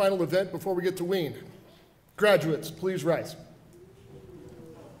just one final event before we get to wean. Graduates, please rise.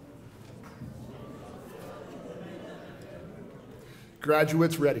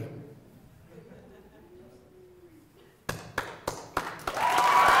 Graduates ready.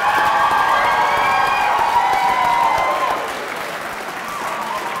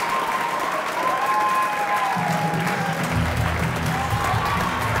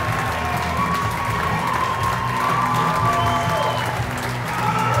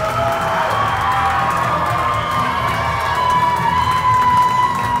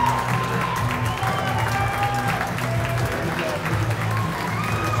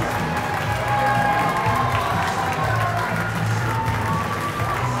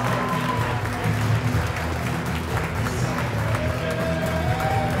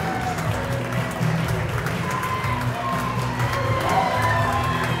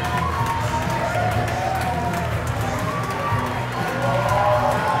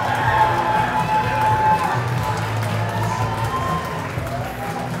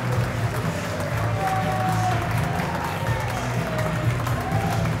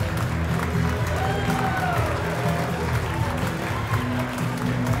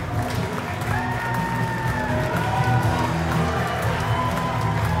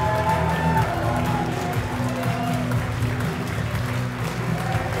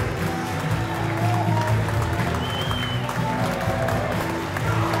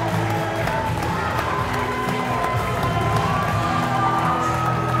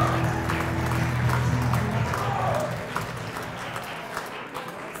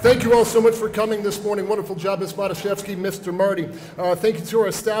 Thank you all so much for coming this morning. Wonderful job, Ms. Matashevsky, Mr. Marty. Thank you to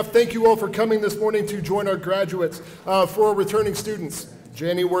our staff. Thank you all for coming this morning to join our graduates. For our returning students,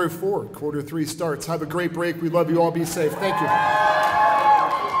 January 4, quarter 3 starts. Have a great break. We love you all. Be safe. Thank you.